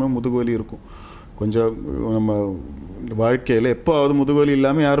 ஆൾக்காருக்குமே முதுகு வலி இருக்கும். கொஞ்சம் நம்ம வாழ்க்கையில் எப்போவாவது முதுகு வலி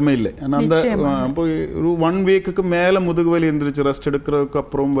இல்லாமல் யாருமே இல்லை. ஆனால் அந்த இப்போ ஒரு 1 வீக்குக்கு மேலே முதுகு வலி இருந்துருச்சு, ரெஸ்ட் எடுக்கிறதுக்கு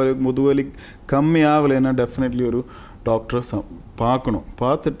அப்புறம் முதுகு வலி கம்மி ஆகலைன்னா டெஃபினெட்லி ஒரு டாக்டரை பார்க்கணும்.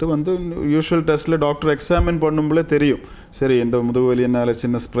 பார்த்துட்டு வந்து யூஷுவல் டெஸ்ட்டில் டாக்டர் எக்ஸாமின் பண்ணும்போது தெரியும், சரி இந்த முதுகு வலி என்னால்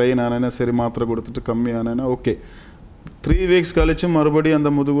சின்ன ஸ்ப்ரெயின் ஆனேன்னா சரி மாத்திரை கொடுத்துட்டு கம்மி ஆனேன்னா ஓகே. 3 வீக்ஸ் கழிச்சு மறுபடியும் அந்த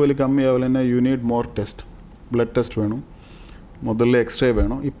முதுகு வலி கம்மி ஆகலைன்னா you need more test, blood test வேணும், முதல்ல எக்ஸ்ரே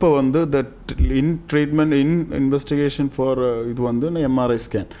வேணும். இப்போ வந்து ட்ரீட்மெண்ட் இன்வெஸ்டிகேஷன் ஃபார் இது வந்து MRI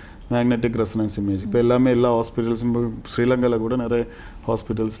scan, magnetic resonance image. இப்போ எல்லா ஹாஸ்பிட்டல்ஸும் ஸ்ரீலங்காவில் கூட நிறைய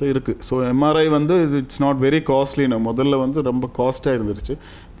ஹாஸ்பிட்டல்ஸில் இருக்குது. ஸோ எம்ஆர்ஐ வந்து இட்ஸ் நாட் வெரி காஸ்ட்லின்னு முதல்ல வந்து ரொம்ப காஸ்ட்டாக இருந்துருச்சு.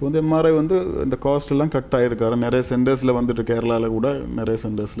 இப்போ வந்து எம்ஆர்ஐ வந்து இந்த காஸ்ட்லாம் கட் ஆகிருக்காரு. நிறைய சென்டர்ஸில் வந்துட்டு கேரளாவில் கூட நிறைய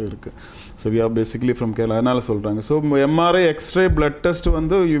சென்டர்ஸில் இருக்குது. So we are basically from Kerala, அதனால் சொல்கிறாங்க. So MRI x ray blood test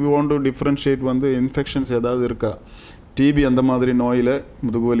வந்து யூ வாண்ட் டு டிஃப்ரென்ஷியேட் வந்து இன்ஃபெக்ஷன்ஸ் ஏதாவது இருக்கா, டிபி அந்த மாதிரி நோயில்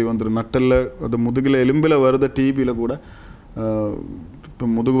முதுகு வலி வந்துடும். நட்டலில் அது முதுகில் எலும்பில் வருத டிபியில் கூட இப்போ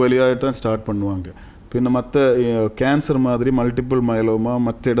முதுகு வலியாகிட்டு தான் ஸ்டார்ட் பண்ணுவாங்க. பின்ன மற்ற கேன்சர் மாதிரி மல்டிபிள் மயலோமா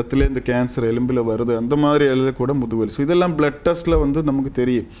மற்ற இடத்துல இந்த கேன்சர் எலும்பில் வருது, அந்த மாதிரி எழுத கூட முதுகு வலி. ஸோ இதெல்லாம் பிளட் டெஸ்ட்டில் வந்து நமக்கு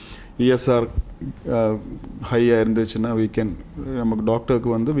தெரியும். இஎஸ்ஆர் ஹையாக இருந்துச்சுன்னா நமக்கு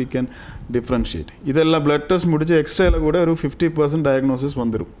டாக்டருக்கு வந்து we can differentiate. இதெல்லாம் பிளட் டெஸ்ட் முடிச்சு எக்ஸ்ரேல கூட ஒரு 50% டயக்னோசிஸ்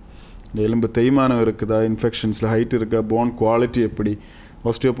வந்துடும். இந்த எலும்பு தேய்மானம் இருக்குதா, இன்ஃபெக்ஷன்ஸில் ஹைட் இருக்கா, போன் குவாலிட்டி எப்படி,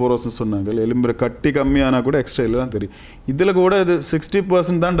 ஆஸ்டியோபோரோசிஸ் சொன்னாங்க, எலும்பு கட்டி கம்மியானால் கூட எக்ஸ்ட்ரா இல்லைலாம் தெரியும். இதில் கூட இது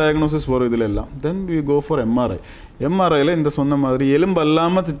 60% தான் டயக்னோசிஸ் வரும் இதில் எல்லாம். Then we go for MRI. எம்ஆர்ஐயில் இந்த சொன்ன மாதிரி எலும்பு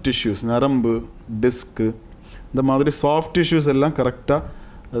அல்லாமல் டிஷ்யூஸ், நரம்பு, டிஸ்க்கு, இந்த மாதிரி சாஃப்ட் டிஷ்யூஸ் எல்லாம் கரெக்டாக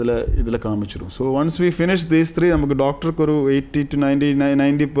இதில் காமிச்சிடும். So once we finish these 3 நமக்கு டாக்டருக்கு ஒரு 80 to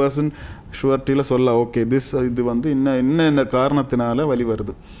 90% ஷுவர்ட்டியில் சொல்லலாம், ஓகே இது வந்து இன்னும் இந்த காரணத்தினால வலி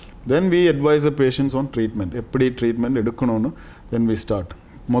வருது. Then we advice a patients on treatment, எப்படி ட்ரீட்மெண்ட் எடுக்கணும்னு. Then we start.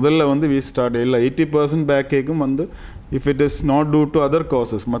 முதல்ல வந்து வி ஸ்டார்ட் இல்லை 80% பேக் ஏக்கும் வந்து if it is not due to other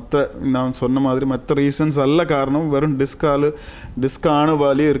causes, மற்ற நான் சொன்ன மாதிரி மற்ற ரீசன்ஸ் அல்ல காரணம், வெறும் டிஸ்கான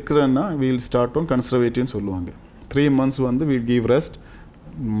வலி இருக்கிறன்னா வீல் ஸ்டார்ட் ஆன் கன்சர்வேட்டிவ்னு சொல்லுவாங்க. 3 months வந்து வீல் கிவ் ரெஸ்ட்,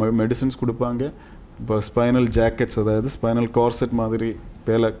 மெடிசின்ஸ் கொடுப்பாங்க. இப்போ ஸ்பைனல் ஜாக்கெட்ஸ், அதாவது ஸ்பைனல் கார்செட் மாதிரி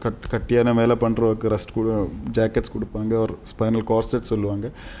வேலை கட்டியான மேலே பண்ணுறவருக்கு ரெஸ்ட் ஜாக்கெட்ஸ் கொடுப்பாங்க, ஒரு ஸ்பைனல் கார்செட் சொல்லுவாங்க.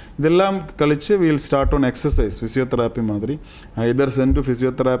 இதெல்லாம் கழித்து we'll start on exercise, physiotherapy மாதிரி. ஐதர் சென்ட் டு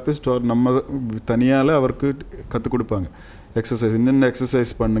ஃபிசியோதெராபிஸ்ட் ஒரு நம்ம தனியால் அவருக்கு கற்றுக் கொடுப்பாங்க. எக்ஸசைஸ் இன்னென்ன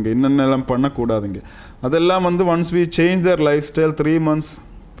எக்ஸசைஸ் பண்ணுங்க, இன்னென்னலாம் பண்ணக்கூடாதுங்க. அதெல்லாம் வந்து once we change Dhar life style 3 months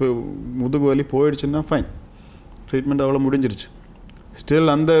இப்போ முதுகு வலி போயிடுச்சுன்னா ஃபைன், ட்ரீட்மெண்ட் அவ்வளோ முடிஞ்சிருச்சு. ஸ்டில்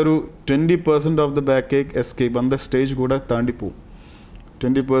அந்த ஒரு 20% of the back Ek escape, அந்த ஸ்டேஜ் கூட தாண்டி போகும்.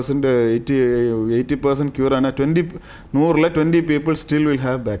 20% 80% க்யூர் ஆனால் 100ல் 20 people still will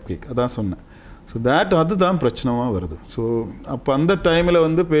have back ஏக். அதான் சொன்னேன். ஸோ அதுதான் பிரச்சனமாக வருது. ஸோ அப்போ அந்த டைமில்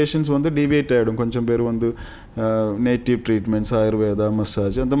வந்து பேஷண்ட்ஸ் வந்து டிவியேட் ஆகிடும். கொஞ்சம் பேர் வந்து நேட்டிவ் ட்ரீட்மெண்ட்ஸ், ஆயுர்வேதா,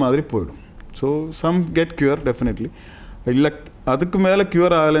 மசாஜ் அந்த மாதிரி போயிடும். So some get cure definitely. இல்லை அதுக்கு மேலே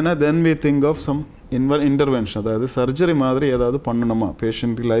க்யூர் ஆகலைன்னா then we think of some intervention, அதாவது சர்ஜரி மாதிரி ஏதாவது பண்ணணுமா,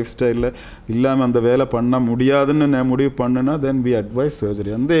 பேஷண்ட்டு லைஃப் ஸ்டைலில் இல்லாமல் அந்த வேலை பண்ண முடியாதுன்னு நான் முடிவு பண்ணுனா தென் வி அட்வைஸ்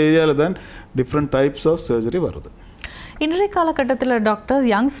சர்ஜரி. அந்த ஏரியாவில் தான் டிஃப்ரெண்ட் டைப்ஸ் ஆஃப் சர்ஜரி வருது. இன்றைய காலகட்டத்தில் டாக்டர்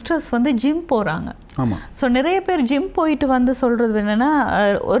யங்ஸ்டர்ஸ் வந்து ஜிம் போகிறாங்க. ஆமாம். ஸோ நிறைய பேர் ஜிம் போயிட்டு வந்து சொல்கிறது என்னென்னா,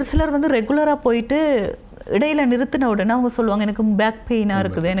 ஒரு சிலர் வந்து ரெகுலராக போயிட்டு இடையில் நிறுத்தின உடனே அவங்க சொல்லுவாங்க எனக்கு பேக் பெயினாக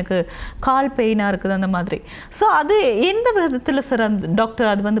இருக்குது, எனக்கு கால் பெயினாக இருக்குது அந்த மாதிரி. ஸோ அது எந்த விதத்தில் சார் அந்த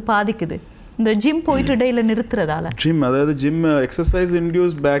டாக்டர் அது வந்து பாதிக்குது இந்த ஜிம் போயிட்டு இடையில் நிறுத்துறதால? அதாவது gym exercise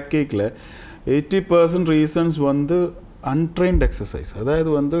induced back ஏக்கில் 80% reasons வந்து அன்ட்ரெயின்ட் எக்ஸசைஸ், அதாவது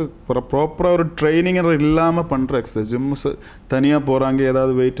வந்து ப்ராப்பராக ஒரு ட்ரைனிங் இல்லாமல் பண்ணுற எக்ஸசைஸ். ஜிம்ஸ் தனியாக போகிறாங்க,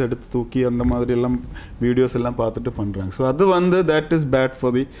 ஏதாவது வெயிட் எடுத்து தூக்கி அந்த மாதிரி எல்லாம் வீடியோஸ் எல்லாம் பார்த்துட்டு பண்ணுறாங்க. ஸோ அது வந்து that is bad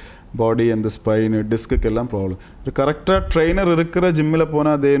for the body and spine, disc எல்லாம் ப்ராப்ளம். ஒரு கரெக்டாக ட்ரெயினர் இருக்கிற ஜிம்மில்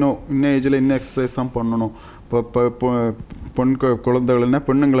போனால் அதேனோ இன்னும் ஏஜில் இன்னும் எக்ஸசைஸ் தான் பண்ணணும். இப்போ குழந்தைகள்னா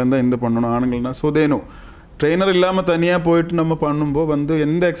பெண்ணுங்கள்னா இந்த பண்ணணும், ஆணுங்கள்னா ஸோ தேனோ ட்ரெயினர் இல்லாமல் தனியாக போயிட்டு நம்ம பண்ணும்போது வந்து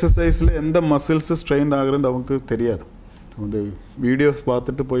எந்த எக்ஸசைஸில் எந்த மசில்ஸு ஸ்ட்ரெயின் ஆகுறது அவங்களுக்கு தெரியாது. அந்த வீடியோஸ்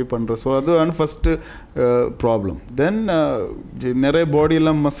பார்த்துட்டு போய் பண்ணுறோம். ஸோ அது ஃபஸ்ட்டு ப்ராப்ளம். தென் நிறைய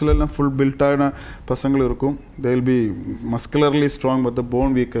பாடியெல்லாம் மசில் எல்லாம் ஃபுல் பில்ட்டான பசங்களும் இருக்கும். They will be மஸ்குலர்லி strong but the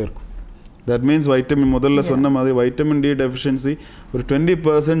phone வீக்காக இருக்கும். தட் மீன்ஸ் வைட்டமின் முதல்ல சொன்ன மாதிரி வைட்டமின் டி டெஃபிஷியன்சி ஒரு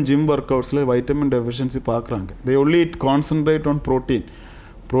 20% ஜிம் ஒர்க் அவுட்ஸில் வைட்டமின் டெஃபிஷியன்சி பார்க்குறாங்க. They only concentrate on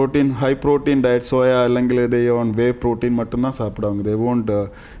protein high protein diet, soya இல்லைங்கில் they on whey protein மட்டும்தான் சாப்பிடுவாங்க. They won't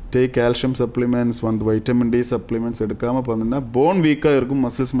take calcium supplements வந்து வைட்டமின் டி சப்ளிமெண்ட்ஸ் எடுக்காமல் பார்த்தீங்கன்னா போன் வீக்காக இருக்கும்,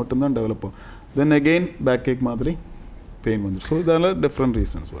 மசில்ஸ் மட்டும்தான் டெவலப் ஆகும். தென் அகெயின் பேக் ஏக் மாதிரி பெயின் வந்துடும். ஸோ இதெல்லாம் டிஃப்ரெண்ட்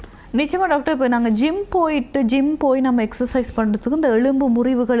ரீசன்ஸ் வருது. நிச்சயமாக டாக்டர், இப்போ நாங்கள் ஜிம் போய் நம்ம எக்ஸசைஸ் பண்ணுறதுக்கும் இந்த எலும்பு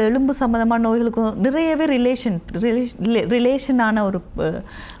முறிவுகள், எலும்பு சம்மந்தமான நோய்களுக்கும் நிறையவே ரிலேஷனான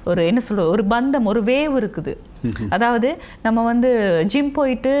ஒரு என்ன சொல்ற ஒரு பந்தம், ஒரு வேவ் இருக்குது. அதாவது நம்ம வந்து ஜிம்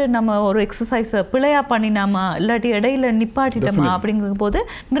போயிட்டு நம்ம ஒரு எக்ஸசைஸை பிழையாக பண்ணினாமா இல்லாட்டி இடையில நிப்பாட்டிட்டோமா அப்படிங்கிற போது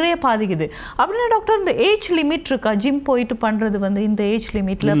நிறைய பாதிக்குது. அப்படின்னா டாக்டர் இந்த ஏஜ் லிமிட் இருக்கா? ஜிம் போயிட்டு பண்ணுறது வந்து இந்த ஏஜ்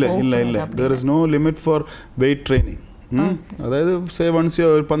லிமிட்டில் இல்லை there is no limit for weight training. அதாவது சே ஒன்ஸ்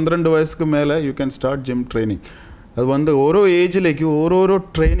 12 வயசுக்கு மேலே you can start gym training. அது வந்து ஒரு ஏஜ்லேக்கு ஒரு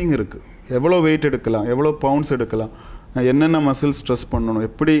ட்ரைனிங் இருக்குது. எவ்வளோ வெயிட் எடுக்கலாம், எவ்வளோ பவுண்ட்ஸ் எடுக்கலாம், என்னென்ன மசில் ஸ்ட்ரெஸ் பண்ணணும்,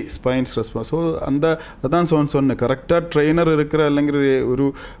 எப்படி ஸ்பைன் ஸ்ட்ரெஸ் பண்ணணும். ஸோ அதான் சொன்னேன், கரெக்டாக ட்ரெயினர் இருக்கிற இல்லைங்கிற ஒரு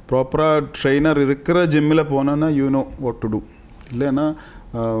ப்ராப்பராக ட்ரெயினர் இருக்கிற ஜிம்மில் போனோன்னா you know what to two. இல்லைன்னா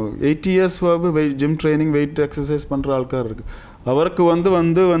 80 years gym training wait exercise பண்ணுற ஆட்கார் இருக்குது. அவருக்கு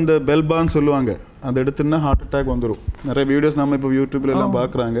வந்து அந்த பெல்பான்னு சொல்லுவாங்க, அதை எடுத்துன்னா ஹார்ட் அட்டாக் வந்துடும். நிறைய வீடியோஸ் நம்ம இப்போ யூடியூப்லாம்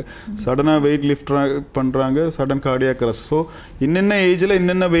பார்க்குறாங்க. சடனாக வெயிட் லிஃப்ட் பண்ணுறாங்க, சடன் கார்டியாக் அரெஸ்ட். ஸோ இன்னென்ன ஏஜில்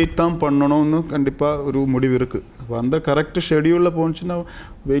இன்னென்ன வெயிட் தான் பண்ணணும்னு கண்டிப்பாக ஒரு முடிவு இருக்குது. அப்போ அந்த கரெக்ட் ஷெடியூலில் போணுச்சுன்னா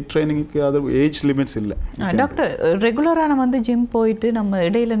வெயிட் ட்ரைனிங்க்கு அது ஏஜ் லிமிட்ஸ் இல்லை. டாக்டர், ரெகுலராக நம்ம வந்து ஜிம் போயிட்டு நம்ம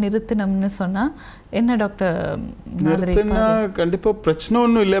இடையில நிறுத்தினோம்னு சொன்னால் என்ன டாக்டர்? நிறுத்தினா கண்டிப்பாக பிரச்சனை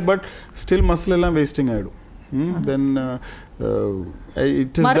ஒன்றும் இல்லை, பட் ஸ்டில் மசில் எல்லாம் வேஸ்டிங் ஆகிடும். Then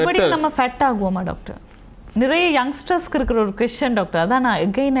it is better. நம்ம ஃபேட் ஆகுவோமா டாக்டர்? நிறைய யங்ஸ்டர்ஸ்க்கு இருக்கிற ஒரு கொஸ்டின் டாக்டர், அதான் நான்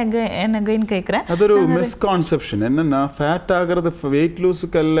அகைன் கேட்குறேன். அது ஒரு மிஸ்கான்செப்ஷன். என்னன்னா ஃபேட் ஆகிறது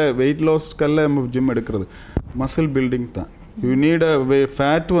வெயிட் லாஸ்க்கல்ல ஜிம் எடுக்கிறது மசில் பில்டிங் தான். யூ நீட்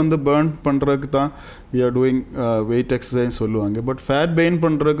ஃபேட் வந்து பேர்ன் பண்ணுறதுக்கு தான் we are doing wait exercise சொல்லுவாங்க. பட் ஃபேட் பெயின்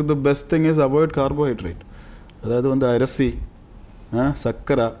பண்ணுறதுக்கு the best thing is avoid carbohydrate. அதாவது வந்து அரிசி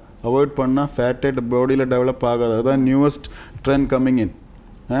சர்க்கரை அவாய்ட் பண்ணால் ஃபேட்டட் பாடியில் டெவலப் ஆகாது. அதுதான் நியூவஸ்ட் ட்ரெண்ட் கம்மிங் இன்.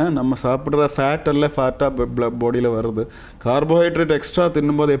 நம்ம சாப்பிட்ற ஃபேட் எல்லாம் ஃபேட்டாக பாடியில் வருது. கார்போஹைட்ரேட் எக்ஸ்ட்ரா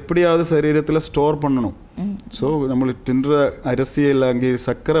தின்னும்போது எப்படியாவது சரீரத்தில் ஸ்டோர் பண்ணணும். ஸோ நம்மளுக்கு தின்ற அரிசியில் அங்கே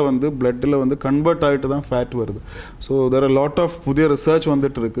சர்க்கரை வந்து பிளட்டில் வந்து கன்வெர்ட் ஆகிட்டு தான் ஃபேட் வருது. So there are lot of புதிய ரிசர்ச்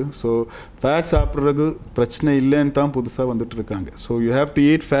வந்துட்டு இருக்கு. ஸோ ஃபேட் சாப்பிட்றதுக்கு பிரச்சனை இல்லைன்னு தான் புதுசாக வந்துட்டு இருக்காங்க. So you have to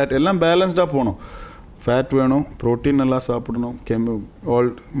eat fat. எல்லாம் பேலன்ஸ்டாக போகணும். ஃபேட் வேணும், ப்ரோட்டீன் நல்லா சாப்பிடணும், ஆல்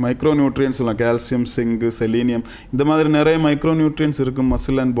மைக்ரோ நியூட்ரியன்ஸ் சொல்லலாம், கால்சியம், சிங்கு, செலீனியம், இந்த மாதிரி நிறைய மைக்ரோ நியூட்ரியன்ஸ் இருக்குது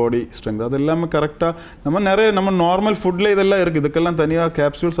மசில் அண்ட் பாடி ஸ்ட்ரென்த். அது எல்லாமே கரெக்டாக நம்ம நார்மல் ஃபுட்டில் இதெல்லாம் இருக்குது. இதுக்கெல்லாம் தனியாக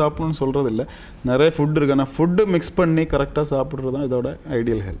கேப்சூல் சாப்பிடணும்னு சொல்கிறது இல்லை. நிறைய ஃபுட் இருக்குது. ஆனால் ஃபுட்டு மிக்ஸ் பண்ணி கரெக்டாக சாப்பிட்றது தான் இதோட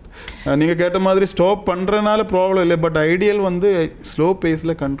ஐடியல் ஹெல்த். நீங்கள் கேட்ட மாதிரி ஸ்டாப் பண்ணுறதுனால ப்ராப்ளம் இல்லை. பட் ஐடியல் வந்து ஸ்லோ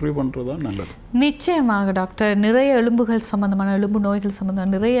பேஸில் கண்ட்ரிபியூட் பண்ணுறது தான் நல்லது. நிச்சயமாக டாக்டர், நிறைய எலும்புகள் சம்மந்தமான எலும்பு நோய்கள்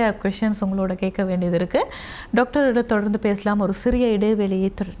சம்மந்தமான நிறைய கொஷின்ஸ் உங்களோட கேட்க வேண்டியது இருக்குது. டாக்டரோட தொடர்ந்து பேசலாம் ஒரு சிறிய இடைவேளையை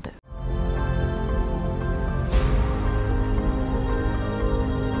தொடர்ந்து.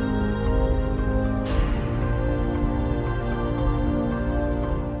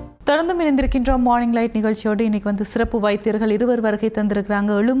 தொடர்ந்து இணைந்திருக்கின்றோம் மார்னிங் லைட் நிகழ்ச்சியோடு. இன்றைக்கி வந்து சிறப்பு வைத்தியர்கள் இருவர் வருகை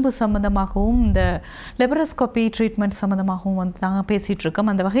தந்திருக்கிறாங்க. எலும்பு சம்மந்தமாகவும் இந்த லெபரோஸ்கோபி ட்ரீட்மெண்ட் சம்மந்தமாகவும் வந்து நாங்கள் பேசிகிட்டு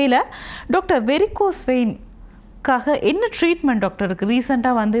இருக்கோம். அந்த வகையில் டாக்டர் வெரிகோஸ் வெயின்காக என்ன ட்ரீட்மெண்ட் டாக்டர் இருக்குது?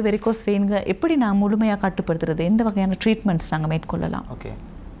 ரீசெண்டாக வந்து வெரிகோஸ் வெயின்க எப்படி நான் முழுமையாக கட்டுப்படுத்துறது, எந்த வகையான ட்ரீட்மெண்ட்ஸ் நாங்கள் மேற்கொள்ளலாம்? Okay,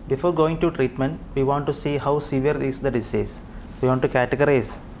 before going to treatment we want to see how severe is the disease. We want to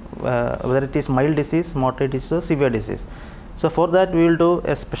categorize whether it is mild disease, moderate disease or severe disease. So for that we will do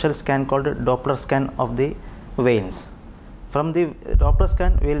a special scan called Doppler scan of the veins. From the Doppler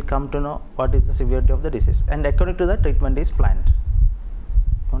scan we will come to know what is the severity of the disease, and according to that treatment is planned.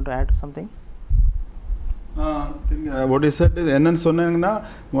 You want to add something? what you said is என்னன்னு சொன்னீங்கன்னா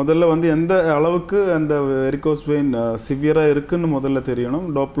முதல்ல வந்து எந்த அளவுக்கு அந்த varicose vein சிவியராக இருக்குன்னு முதல்ல தெரியணும்.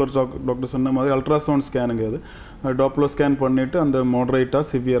 டாக்டர் சொன்ன மாதிரி அல்ட்ராசவுண்ட் ஸ்கேனுங்க அது. டாப்லர் ஸ்கேன் பண்ணிவிட்டு அந்த மாடரேட்டாக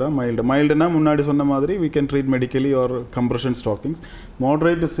சிவியராக மைல்டுனா முன்னாடி சொன்ன மாதிரி we can treat medically or compression stockings.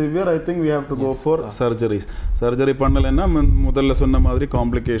 Moderate to severe I think we have to go for surgeries. Surgery பண்ணலைன்னா முதல்ல சொன்ன மாதிரி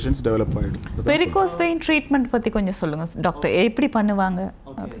காம்ப்ளிகேஷன்ஸ் டெவலப் ஆகிடும். வெரிகோஸ் வெயின் ட்ரீட்மெண்ட் பற்றி கொஞ்சம் சொல்லுங்கள் டாக்டர், எப்படி பண்ணுவாங்க?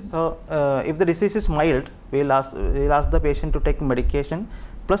 So if the disease is mild, we'll ask the patient to take medication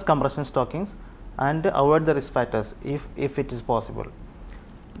plus compression stockings and avoid the risk factors if it is possible.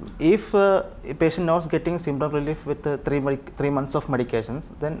 If a patient not getting symptom relief with 3 months of medications,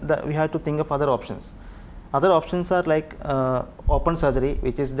 then we have to think of other options. Other options are like open surgery,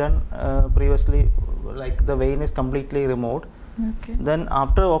 which is done previously, like the vein is completely removed. Okay. Then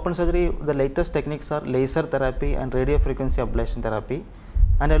after open surgery, the latest techniques are laser therapy and radio frequency ablation therapy,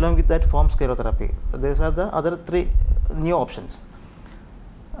 and along with that foam sclerotherapy. These are the other 3 new options.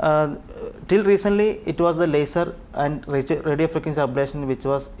 Till recently it was the laser and radio frequency ablation which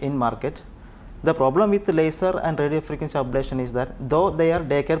was in market. The problem with the laser and radio frequency ablation is that though they are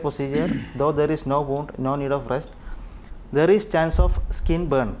daycare procedure, though there is no wound, no need of rest, there is chance of skin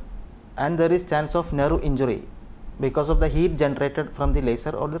burn and there is chance of nerve injury because of the heat generated from the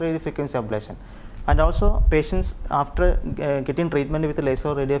laser or the radio frequency ablation. And also patients after getting treatment with the laser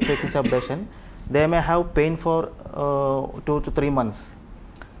or radio frequency ablation, they may have pain for 2 to 3 months.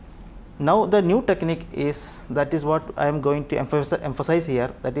 Now the new technique is, that is what I am going to emphasize here,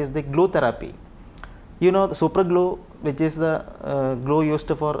 that is the glue therapy. You know the super glue, which is the glue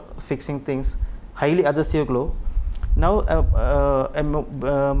used for fixing things, highly adhesive glue. Now a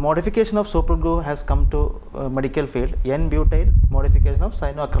modification of super glue has come to medical field, N-butyl modification of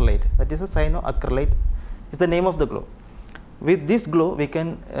cyanoacrylate. That is a cyanoacrylate is the name of the glue. With this glue we can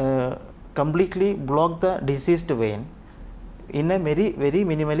completely block the diseased vein in a very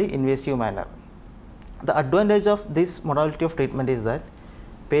minimally invasive manner. The advantage of this modality of treatment is that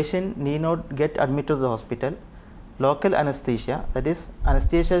patient need not get admitted to the hospital. Local anesthesia, that is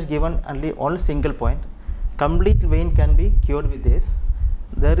anesthesia is given only on single point. Complete vein can be cured with this.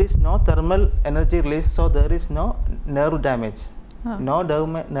 There is no thermal energy release, so there is no nerve damage. No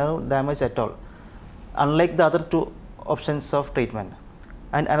nerve damage at all, unlike the other 2 options of treatment.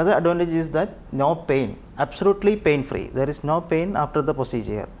 And another advantage is that no pain, absolutely pain free. There is no pain after the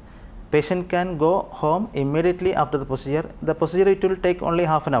procedure. Patient can go home immediately after the procedure. The procedure it will take only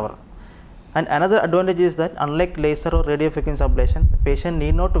half an hour. And another advantage is that unlike laser or radio frequency ablation, the patient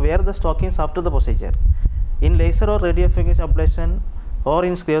need not wear the stockings after the procedure. In laser or radiofrequency ablation or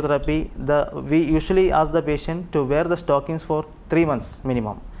in sclerotherapy, we usually ask the patient to wear the stockings for 3 months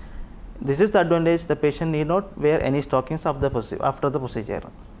minimum. This is the advantage. The patient need not wear any stockings after the procedure.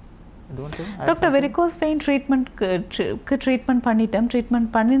 Doctor varicose vein treatment பண்ணிட்டோம். Treatment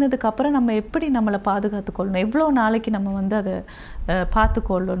பண்ணினதுக்கு அப்புறம் நம்ம எப்படி நம்மளை பாதுகாத்துக்கொள்ளணும், எவ்வளோ நாளைக்கு நம்ம வந்து அதை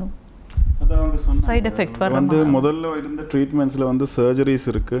பார்த்துக்கொள்ளணும்? சைடு எஃபெக்ட் வந்து முதல்ல இருந்த ட்ரீட்மெண்ட்ஸில் வந்து சர்ஜரிஸ்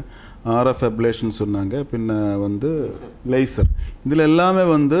இருக்குது, ஆர்எஃப் அப்லேஷன் சொன்னாங்க, பின்ன வந்து லேசர். இதில் எல்லாமே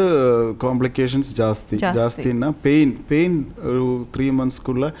வந்து காம்ப்ளிகேஷன்ஸ் ஜாஸ்தின்னா பெயின் 3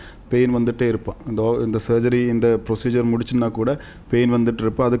 monthsக்குள்ளே பெயின் வந்துகிட்டே இருப்பான். இந்த சர்ஜரி இந்த ப்ரொசீஜர் முடிச்சுன்னா கூட பெயின் வந்துட்டு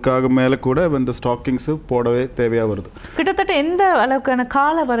இருப்பான். அதுக்காக மேலே கூட இந்த ஸ்டாக்கிங்ஸு போடவே தேவையாக வருது. கிட்டத்தட்ட எந்த அளவுக்கான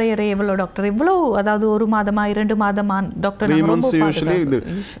கால வரையறை எவ்வளோ டாக்டர்? எவ்வளோ, அதாவது 1 மாதமா 2 மாதமா டாக்டர்? 3 months usually.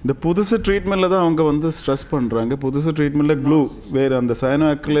 இந்த புதுசு ட்ரீட்மெண்ட்டில் தான் அவங்க வந்து ஸ்ட்ரெஸ் பண்ணுறாங்க. புதுசு ட்ரீட்மெண்ட்டில் க்ளூ வேறு அந்த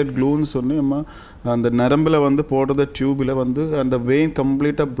சயனோஅக்ரிலேட் க்ளூன்னு சொல்லி நம்ம அந்த நரம்பில் வந்து போடுறத டியூபில் வந்து அந்த வெயின்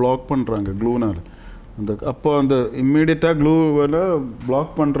கம்ப்ளீட்டாக பிளாக் பண்ணுறாங்க க்ளூனால். அப்போ அந்த இம்மீடியட்டாக க்ளூவில்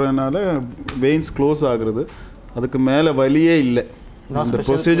பிளாக் பண்ணுறதுனால வெயின்ஸ் க்ளோஸ் ஆகுறது. அதுக்கு மேலே வலியே இல்லை. அந்த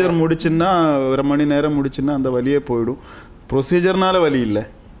ப்ரொசீஜர் முடிச்சுன்னா 1 மணி நேரம் முடிச்சுன்னா அந்த வலியே போயிடும். ப்ரொசீஜர்னால வலி இல்லை.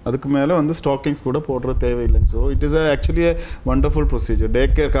 அதுக்கு மேலே வந்து ஸ்டாக்கிங்ஸ் கூட போடுற தேவையில்லை. So it is actually wonderful procedure. Day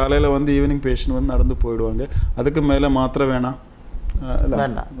care காலையில் வந்து ஈவினிங் பேஷண்ட் வந்து நடந்து போயிடுவாங்க. அதுக்கு மேலே மாத்திரை வேணாம்.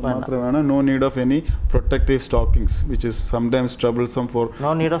 No need of any protective stockings, which is sometimes troublesome for.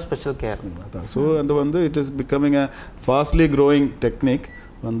 No need of special care. So and it is becoming a fastly growing technique.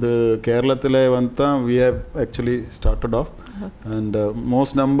 And Kerala we have actually started off, and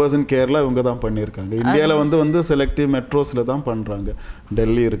most numbers in Kerala இவங்க தான் பண்ணியிருக்காங்க. இந்தியாவில் வந்து selective metros தான் பண்ணுறாங்க.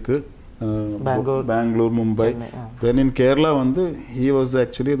 டெல்லி இருக்கு, Bangalore, Mumbai. Then in Kerala he was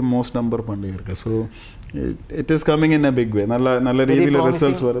actually the most number பண்ணியிருக்காங்க. So it is coming in a big way. நல்ல ரீதியில்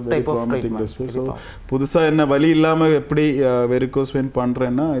ரிசல்ட்ஸ் வர very promising results. So புதுசா என்ன வலி இல்லாம எப்படி வெரிகோஸ் வெயின்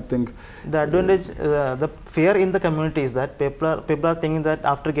பண்றேன்னா I think the advantage, the fear in the community is that people are thinking that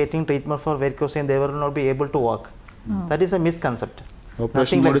after getting treatment for varicose vein they will not be able to walk. That is a misconcept.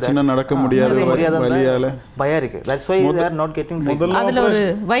 Operation முடிச்சினா நடக்க முடியாது வலியால பயம் இருக்கு. That's why they are not getting treatment. அதுல ஒரு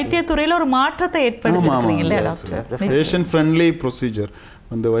வைத்திய துறையில ஒரு மாற்றத்தை ஏற்படுத்துறீங்க டாக்டர். patient friendly procedure.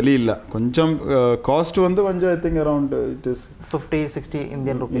 அந்த வலி இல்ல. கொஞ்சம் காஸ்ட் வந்து கொஞ்சம் I think around it is 50-60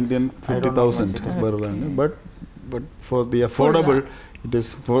 Indian rupees. 50,000 வரலாங்க. But for the affordable it is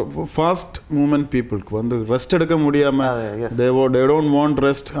for fast movement people வந்து ரெஸ்ட் எடுக்க முடியாம they don't want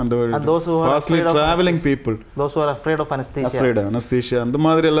rest, and those who are fastly traveling people, those who are afraid of anesthesia அந்த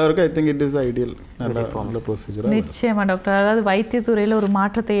மாதிரி எல்லாருக்கும் I think it is ideal நல்ல procedure. நிச்சயமா doctor. அதாவது வைத்தியத்துறையில ஒரு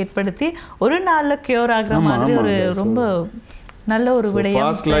மாற்றத்தை ஏற்படுத்தி ஒரு நாள்ல கியூர் ஆகுற மாதிரி ஒரு ரொம்ப நல்ல ஒரு விடயம்.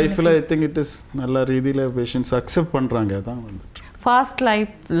 ஃபாஸ்ட் லைஃப்ல I think it is நல்ல ரீதியில பேஷண்ட்ஸ் அக்செப்ட் பண்றாங்க. அதான் வந்து ஃபாஸ்ட்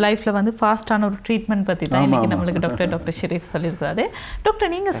லைஃப்ல வந்து ஃபாஸ்டான ஒரு ட்ரீட்மெண்ட் பற்றி தான் இன்னைக்கு நம்மளுக்கு டாக்டர் ஷெரீஃப் சொல்லியிருக்காரு.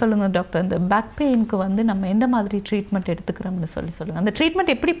 டாக்டர் நீங்கள் சொல்லுங்கள் டாக்டர், இந்த பேக் பெயினுக்கு வந்து நம்ம எந்த மாதிரி ட்ரீட்மெண்ட் எடுத்துக்கிறோம்னு சொல்லுங்கள். அந்த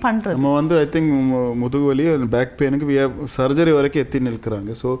ட்ரீட்மெண்ட் எப்படி பண்ணுறது? நம்ம வந்து I think முதுகு வலி பேக் பெயினுக்கு சர்ஜரி வரைக்கும் எத்தி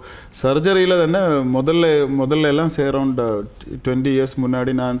நிற்கிறாங்க. ஸோ சர்ஜரியில் தானே முதல்ல எல்லாம் அரௌண்ட் 20 years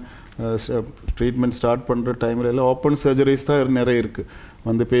முன்னாடி நான் ட்ரீட்மெண்ட் ஸ்டார்ட் பண்ணுற டைமில் எல்லாம் ஓப்பன் சர்ஜரிஸ் தான் நிறைய இருக்குது.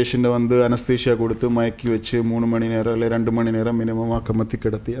 வந்து பேஷண்ட்டை வந்து அனஸ்தீஷியா கொடுத்து மயக்கி வச்சு 3 மணி நேரம் இல்லை 2 மணி நேரம் மினிமமாக கமத்தி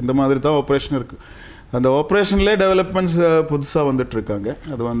கிடத்தி அந்த மாதிரி தான் ஆப்ரேஷன் இருக்குது. அந்த ஆப்ரேஷன்லேயே டெவலப்மெண்ட்ஸ் புதுசாக வந்துட்டுருக்காங்க.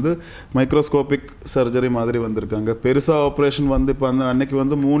 அது வந்து மைக்ரோஸ்கோபிக் சர்ஜரி மாதிரி வந்திருக்காங்க. பெருசாக ஆப்ரேஷன் வந்து இப்போ அன்னைக்கு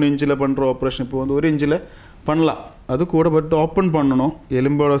வந்து 3 inches பண்ணுற ஆப்ரேஷன் இப்போ வந்து 1 inch பண்ணலாம். அது கூட பட் ஓப்பன் பண்ணணும்,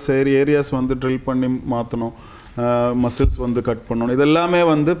 எலும்போட ஏரியாஸ் வந்து ட்ரில் பண்ணி மாற்றணும், மசில்ஸ் வந்து கட் பண்ணணும். இதெல்லாமே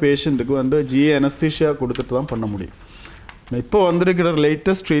வந்து பேஷண்ட்டுக்கு வந்து ஜிஏ அனஸ்தீஷியா கொடுத்துட்டு தான் பண்ண முடியும். இப்போ வந்திருக்கிற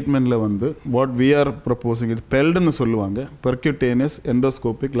லேட்டஸ்ட் ட்ரீட்மெண்ட்டில் வந்து வாட் வி ஆர் ப்ரப்போசிங், இது பெல்டுன்னு சொல்லுவாங்க, பெர்க்யூட்டேனியஸ்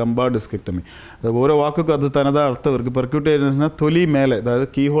எண்டோஸ்கோபிக் லம்பார் டிஸ்கெக்டமி. அது ஒரு வாக்குக்கு அது தனதாக அர்த்தம் இருக்குது. பெர்க்யூட்டேனியஸ்னால் தொலி மேலே, அதாவது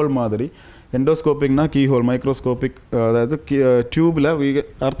கீஹோல் மாதிரி. எண்டோஸ்கோபிக்னா கீஹோல் மைக்ரோஸ்கோபிக், அதாவது டியூப்பில்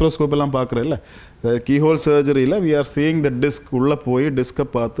ஆர்த்ரோஸ்கோப்பெல்லாம் பார்க்குறேன்ல, keyhole சர்ஜரியில் we are seeing the disk உள்ளே போய் டிஸ்கை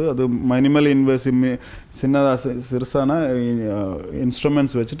பார்த்து அது மினிமல் இன்வேசிவ் சின்னதாக சிறுசான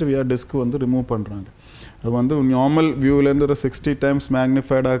இன்ஸ்ட்ருமெண்ட்ஸ் வச்சுட்டு வி ஆர் டிஸ்க் வந்து ரிமூவ் பண்ணுறாங்க. அது வந்து நார்மல் வியூவிலேருந்து ஒரு 60 times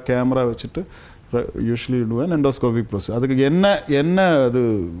மேக்னிஃபைடாக கேமரா வச்சுட்டு யூஸ்வலி டுவேன் எண்டோஸ்கோபிக் ப்ரோசஸ். அதுக்கு என்ன அது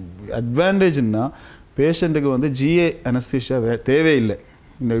அட்வான்டேஜ்னா பேஷண்ட்டுக்கு வந்து ஜிஏ அனஸ்தீஷியா தேவையில்லை.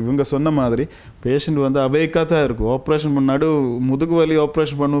 இவங்க சொன்ன மாதிரி பேஷண்ட் வந்து அவேக்காக தான் இருக்கும். ஆப்ரேஷன் முன்னாடி முதுகு வலி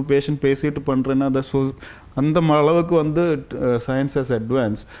ஆப்ரேஷன் பண்ணுவோம், பேஷண்ட் பேசிட்டு பண்ணுறேன்னா அதை அந்த அளவுக்கு வந்து சயின்ஸ் ஹஸ்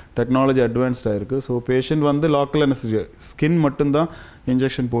அட்வான்ஸ், டெக்னாலஜி அட்வான்ஸ்டாக இருக்குது. ஸோ பேஷண்ட் வந்து லோக்கல் அனஸ்தீசியா ஸ்கின் மட்டும்தான்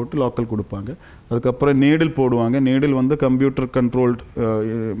இன்ஜெக்ஷன் போட்டு லோக்கல் கொடுப்பாங்க. அதுக்கப்புறம் நீடில் போடுவாங்க. நீடில் வந்து கம்ப்யூட்டர் கண்ட்ரோல்டு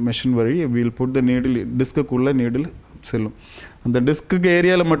மெஷின் வழி we'll put the needle டிஸ்க்குள்ளே needle செல்லும். அந்த டிஸ்க்கு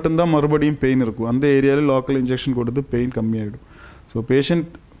ஏரியாவில் மட்டும்தான் மறுபடியும் பெயின் இருக்கும். அந்த ஏரியாவில் லோக்கல் இன்ஜெக்ஷன் கொடுத்து பெயின் கம்மியாகிடும். ஸோ பேஷண்ட்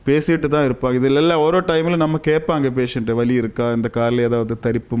பேசிட்டு தான் இருப்பாங்க. இதிலெல்லாம் ஓரோ டைமில் நம்ம கேட்பாங்க பேஷண்ட்டை, வலி இருக்கா, இந்த காலில் ஏதாவது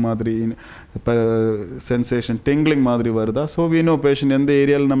தரிப்பு மாதிரி இப்போ சென்சேஷன் டிங்லிங் மாதிரி வருதா. ஸோ வீணோ பேஷண்ட் எந்த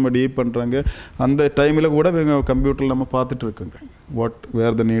ஏரியாவில் நம்ம டீல் பண்ணுறாங்க அந்த டைமில் கூட கம்ப்யூட்டரில் நம்ம பார்த்துட்டு இருக்கோங்க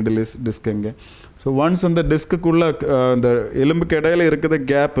வேர் த நீடில் இஸ் டிஸ்க் எங்கே. ஸோ ஒன்ஸ் அந்த டிஸ்க்குள்ளே அந்த எலும்புக்கு இடையில இருக்கிற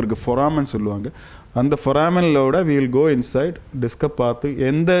கேப் இருக்குது, ஃபொராமன் சொல்லுவாங்க. அந்த ஃபொராமனோட வீல் கோ இன்சைட் டிஸ்கை பார்த்து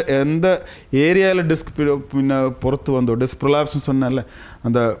எந்த ஏரியாவில் டிஸ்க் பின்ன புறத்து வந்தோ, டிஸ்க் ப்ரொலாப்ஸ்னு சொன்னால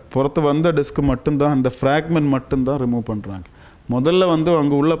அந்த புறத்து வந்த டிஸ்க் மட்டும்தான், அந்த ஃப்ராக்மெண்ட் மட்டும்தான் ரிமூவ் பண்ணுறாங்க. முதல்ல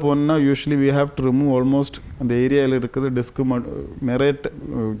அங்கே உள்ளே போனால் usually we have to remove almost அந்த ஏரியாவில் இருக்கிறது டிஸ்க்கு நிறைய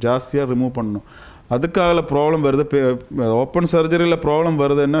ஜாஸ்தியாக ரிமூவ் பண்ணணும். அதுக்காக ப்ராப்ளம் வருது. ஓப்பன் சர்ஜரியில் ப்ராப்ளம்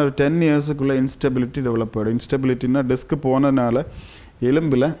வருதுன்னா 10 இயர்ஸுக்குள்ளே இன்ஸ்டெபிலிட்டி டெவலப் ஆகிடும். இன்ஸ்டெபிலிட்டின்னா டிஸ்க்கு போனதுனால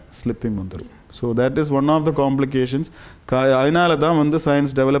எலும்பில் ஸ்லிப்பிங் வந்துடும். So that is one of the complications. அதனால தான்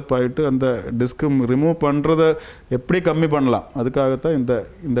சயின்ஸ் டெவலப் ஆகிட்டு அந்த டிஸ்க்கு ரிமூவ் பண்ணுறதை எப்படி கம்மி பண்ணலாம், அதுக்காகத்தான்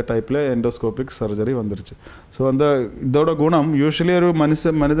இந்த டைப்பில் எண்டோஸ்கோபிக் சர்ஜரி வந்துருச்சு. ஸோ இதோட குணம் யூஸ்வலி ஒரு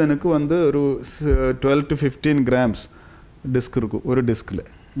மனிதனுக்கு ஒரு 12 to 15 கிராம்ஸ் டிஸ்க் இருக்கும் ஒரு டிஸ்கில்.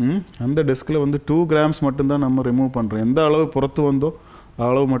 அந்த டிஸ்கில் 2 கிராம்ஸ் மட்டும்தான் நம்ம ரிமூவ் பண்ணுறோம். எந்த அளவு புறத்து வந்தோ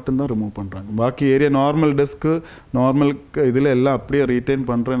அளவு மட்டும்தான் ரிமூவ் பண்ணுறாங்க. பாக்கி ஏரியா நார்மல் டிஸ்க்கு நார்மல் இதில் எல்லாம் அப்படியே ரீட்டைன்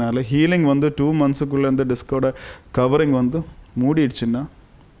பண்ணுறதுனால ஹீலிங் 2 மந்த்ஸுக்குள்ளே அந்த டிஸ்கோட covering மூடிடுச்சுன்னா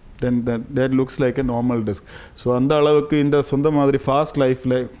then that looks like a normal disk. So அந்த அளவுக்கு இந்த சொந்த மாதிரி ஃபாஸ்ட்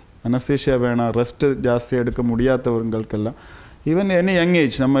லைஃப்பில் அனஸ்தீசியா வேணாம், ரெஸ்ட்டு ஜாஸ்தியாக எடுக்க முடியாதவங்களுக்கெல்லாம் ஈவன் எனி யங்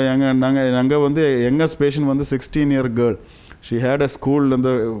ஏஜ் நாங்கள் youngest patient 16 year girl. She had a school in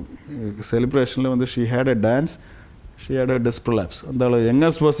the celebration she had a dance, she had a disc prolapse. And the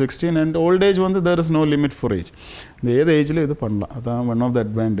youngest was 16 and old age there is no limit for age. The age la idu pannalam. Adha one of the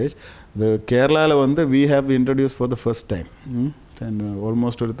advantage. The Kerala la we have introduced for the first time. And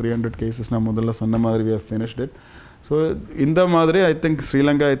almost 300 cases na modalla sonna madri we have finished it. So in the madri I think Sri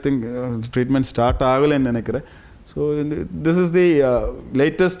Lanka treatment start agala nu nenikren. So this is the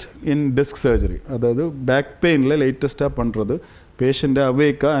latest in disc surgery. அதாவது back பெயினில் லேட்டஸ்ட்டாக பண்ணுறது பேஷண்ட்டை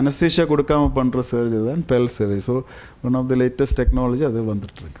அவேக்காக anaesthesia கொடுக்காமல் பண்ணுற surgery தான் bell surgery. So one of the latest technology அது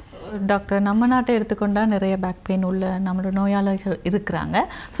வந்துட்டுருக்கு. Doctor, நம்ம நாட்டை எடுத்துக்கொண்டால் நிறைய பேக் பெயின் உள்ள நம்மளோட நோயாளர்கள் இருக்கிறாங்க.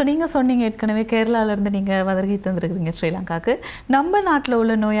 ஸோ நீங்கள் சொன்னீங்க ஏற்கனவே கேரளாவிலேருந்து நீங்கள் வருகை தந்துருக்கிறீங்க ஸ்ரீலங்காவுக்கு. நம்ம நாட்டில்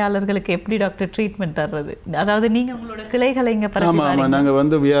உள்ள நோயாளர்களுக்கு எப்படி டாக்டர் ட்ரீட்மெண்ட் தர்றது? அதாவது நீங்கள் உங்களோட கிளைகளை இங்கே ஆமாம் ஆமாம்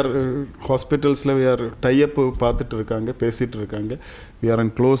நாங்கள் we are ஹாஸ்பிட்டல்ஸில் we are tie-up பார்த்துட்டு இருக்காங்க, பேசிகிட்டு இருக்காங்க. We are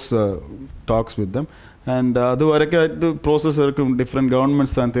in close tax with them. And அது வரைக்கும் இது ப்ராசஸ் இருக்கும், டிஃப்ரெண்ட்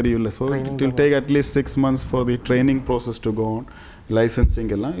கவர்மெண்ட்ஸ் தான் தெரியல. So it will take at least 6 months for the training process to go on.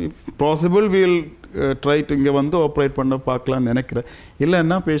 Licensing எல்லாம் if possible will try to இங்கே ஆப்ரேட் பண்ண பார்க்கலான்னு நினைக்கிறேன்.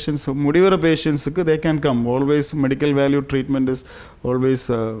 இல்லைன்னா patients முடிவர பேஷண்ட்ஸுக்கு they can come. Always medical value treatment is always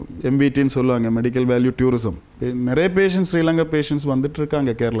எம்பிடின்னு சொல்லுவாங்க, medical value tourism. நிறைய patients Sri Lanka patients வந்துட்டு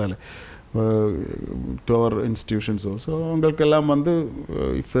இருக்காங்க கேரளாவில் to our institutions also. அவங்களுக்கெல்லாம்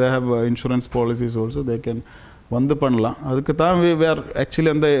if they have insurance policies also they can பண்ணலாம். அதுக்கு தான் வேர்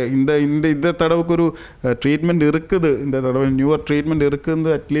ஆக்சுவலி இந்த தடவுக்கு ஒரு ட்ரீட்மெண்ட் இருக்குது, இந்த தடவை நியூவர் ட்ரீட்மெண்ட் இருக்குது.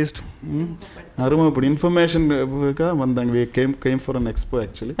 அட்லீஸ்ட் அருமைப்படி இன்ஃபர்மேஷன் வந்தாங்க. Game for and export.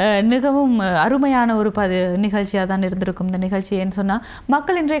 Actually மிகவும் அருமையான ஒரு நிகழ்ச்சியாக தான் இருந்திருக்கும் இந்த நிகழ்ச்சி. ஏன்னு சொன்னால்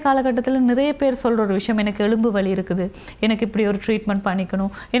மக்கள் இன்றைய காலகட்டத்தில் நிறைய பேர் சொல்கிற ஒரு விஷயம், எனக்கு எலும்பு வலி இருக்குது, எனக்கு இப்படி ஒரு ட்ரீட்மெண்ட்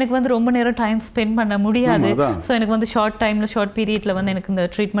பண்ணிக்கணும், எனக்கு ரொம்ப நேரம் டைம் ஸ்பெண்ட் பண்ண முடியாது, ஸோ எனக்கு ஷார்ட் டைமில் ஷார்ட் பீரியடில் எனக்கு இந்த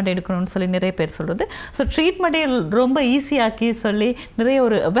ட்ரீட்மெண்ட் எடுக்கணும்னு சொல்லி நிறைய பேர் சொல்கிறது. ஸோ ட்ரீட்மெண்ட்டே ரொம்ப ஈஸியாக்கி சொல்லி நிறைய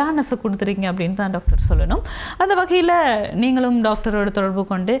ஒரு அவேர்னஸை கொடுத்துருக்கீங்க அப்படின்னு தான் டாக்டர் சொல்லணும். அந்த வகையில் நீங்களும் டாக்டரோட தொடர்பு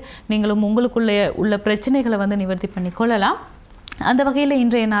கொண்டு நீங்களும் உங்களுக்குள்ளே உள்ள பிரச்சனைகளை நிவர்த்தி பண்ணி கொள்ளலாம். அந்த வகையில்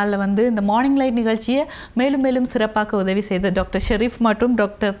இன்றைய நாளில் இந்த மார்னிங் லைட் நிகழ்ச்சியை மேலும் மேலும் சிறப்பாக உதவி செய்த டாக்டர் ஷெரீஃப் மற்றும்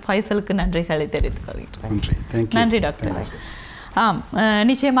டாக்டர் ஃபைசலுக்கு நன்றிகளை தெரிவித்துக் கொள்கிறேன். நன்றி டாக்டர்.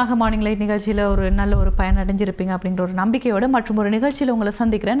 நிச்சயமாக மார்னிங் லைட் நிகழ்ச்சியில் ஒரு நல்ல ஒரு பயனடைஞ்சிருப்பீங்க அப்படிங்கிற ஒரு நம்பிக்கையோடு மற்றும் ஒரு நிகழ்ச்சியில் உங்களை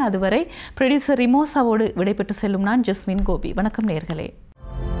சந்திக்கிறேன். அதுவரை ப்ரொடியூசர் ரிமோசாவோடு விடைபெற்று செல்லும் நான் ஜஸ்மின் கோபி. வணக்கம் நேயர்களே.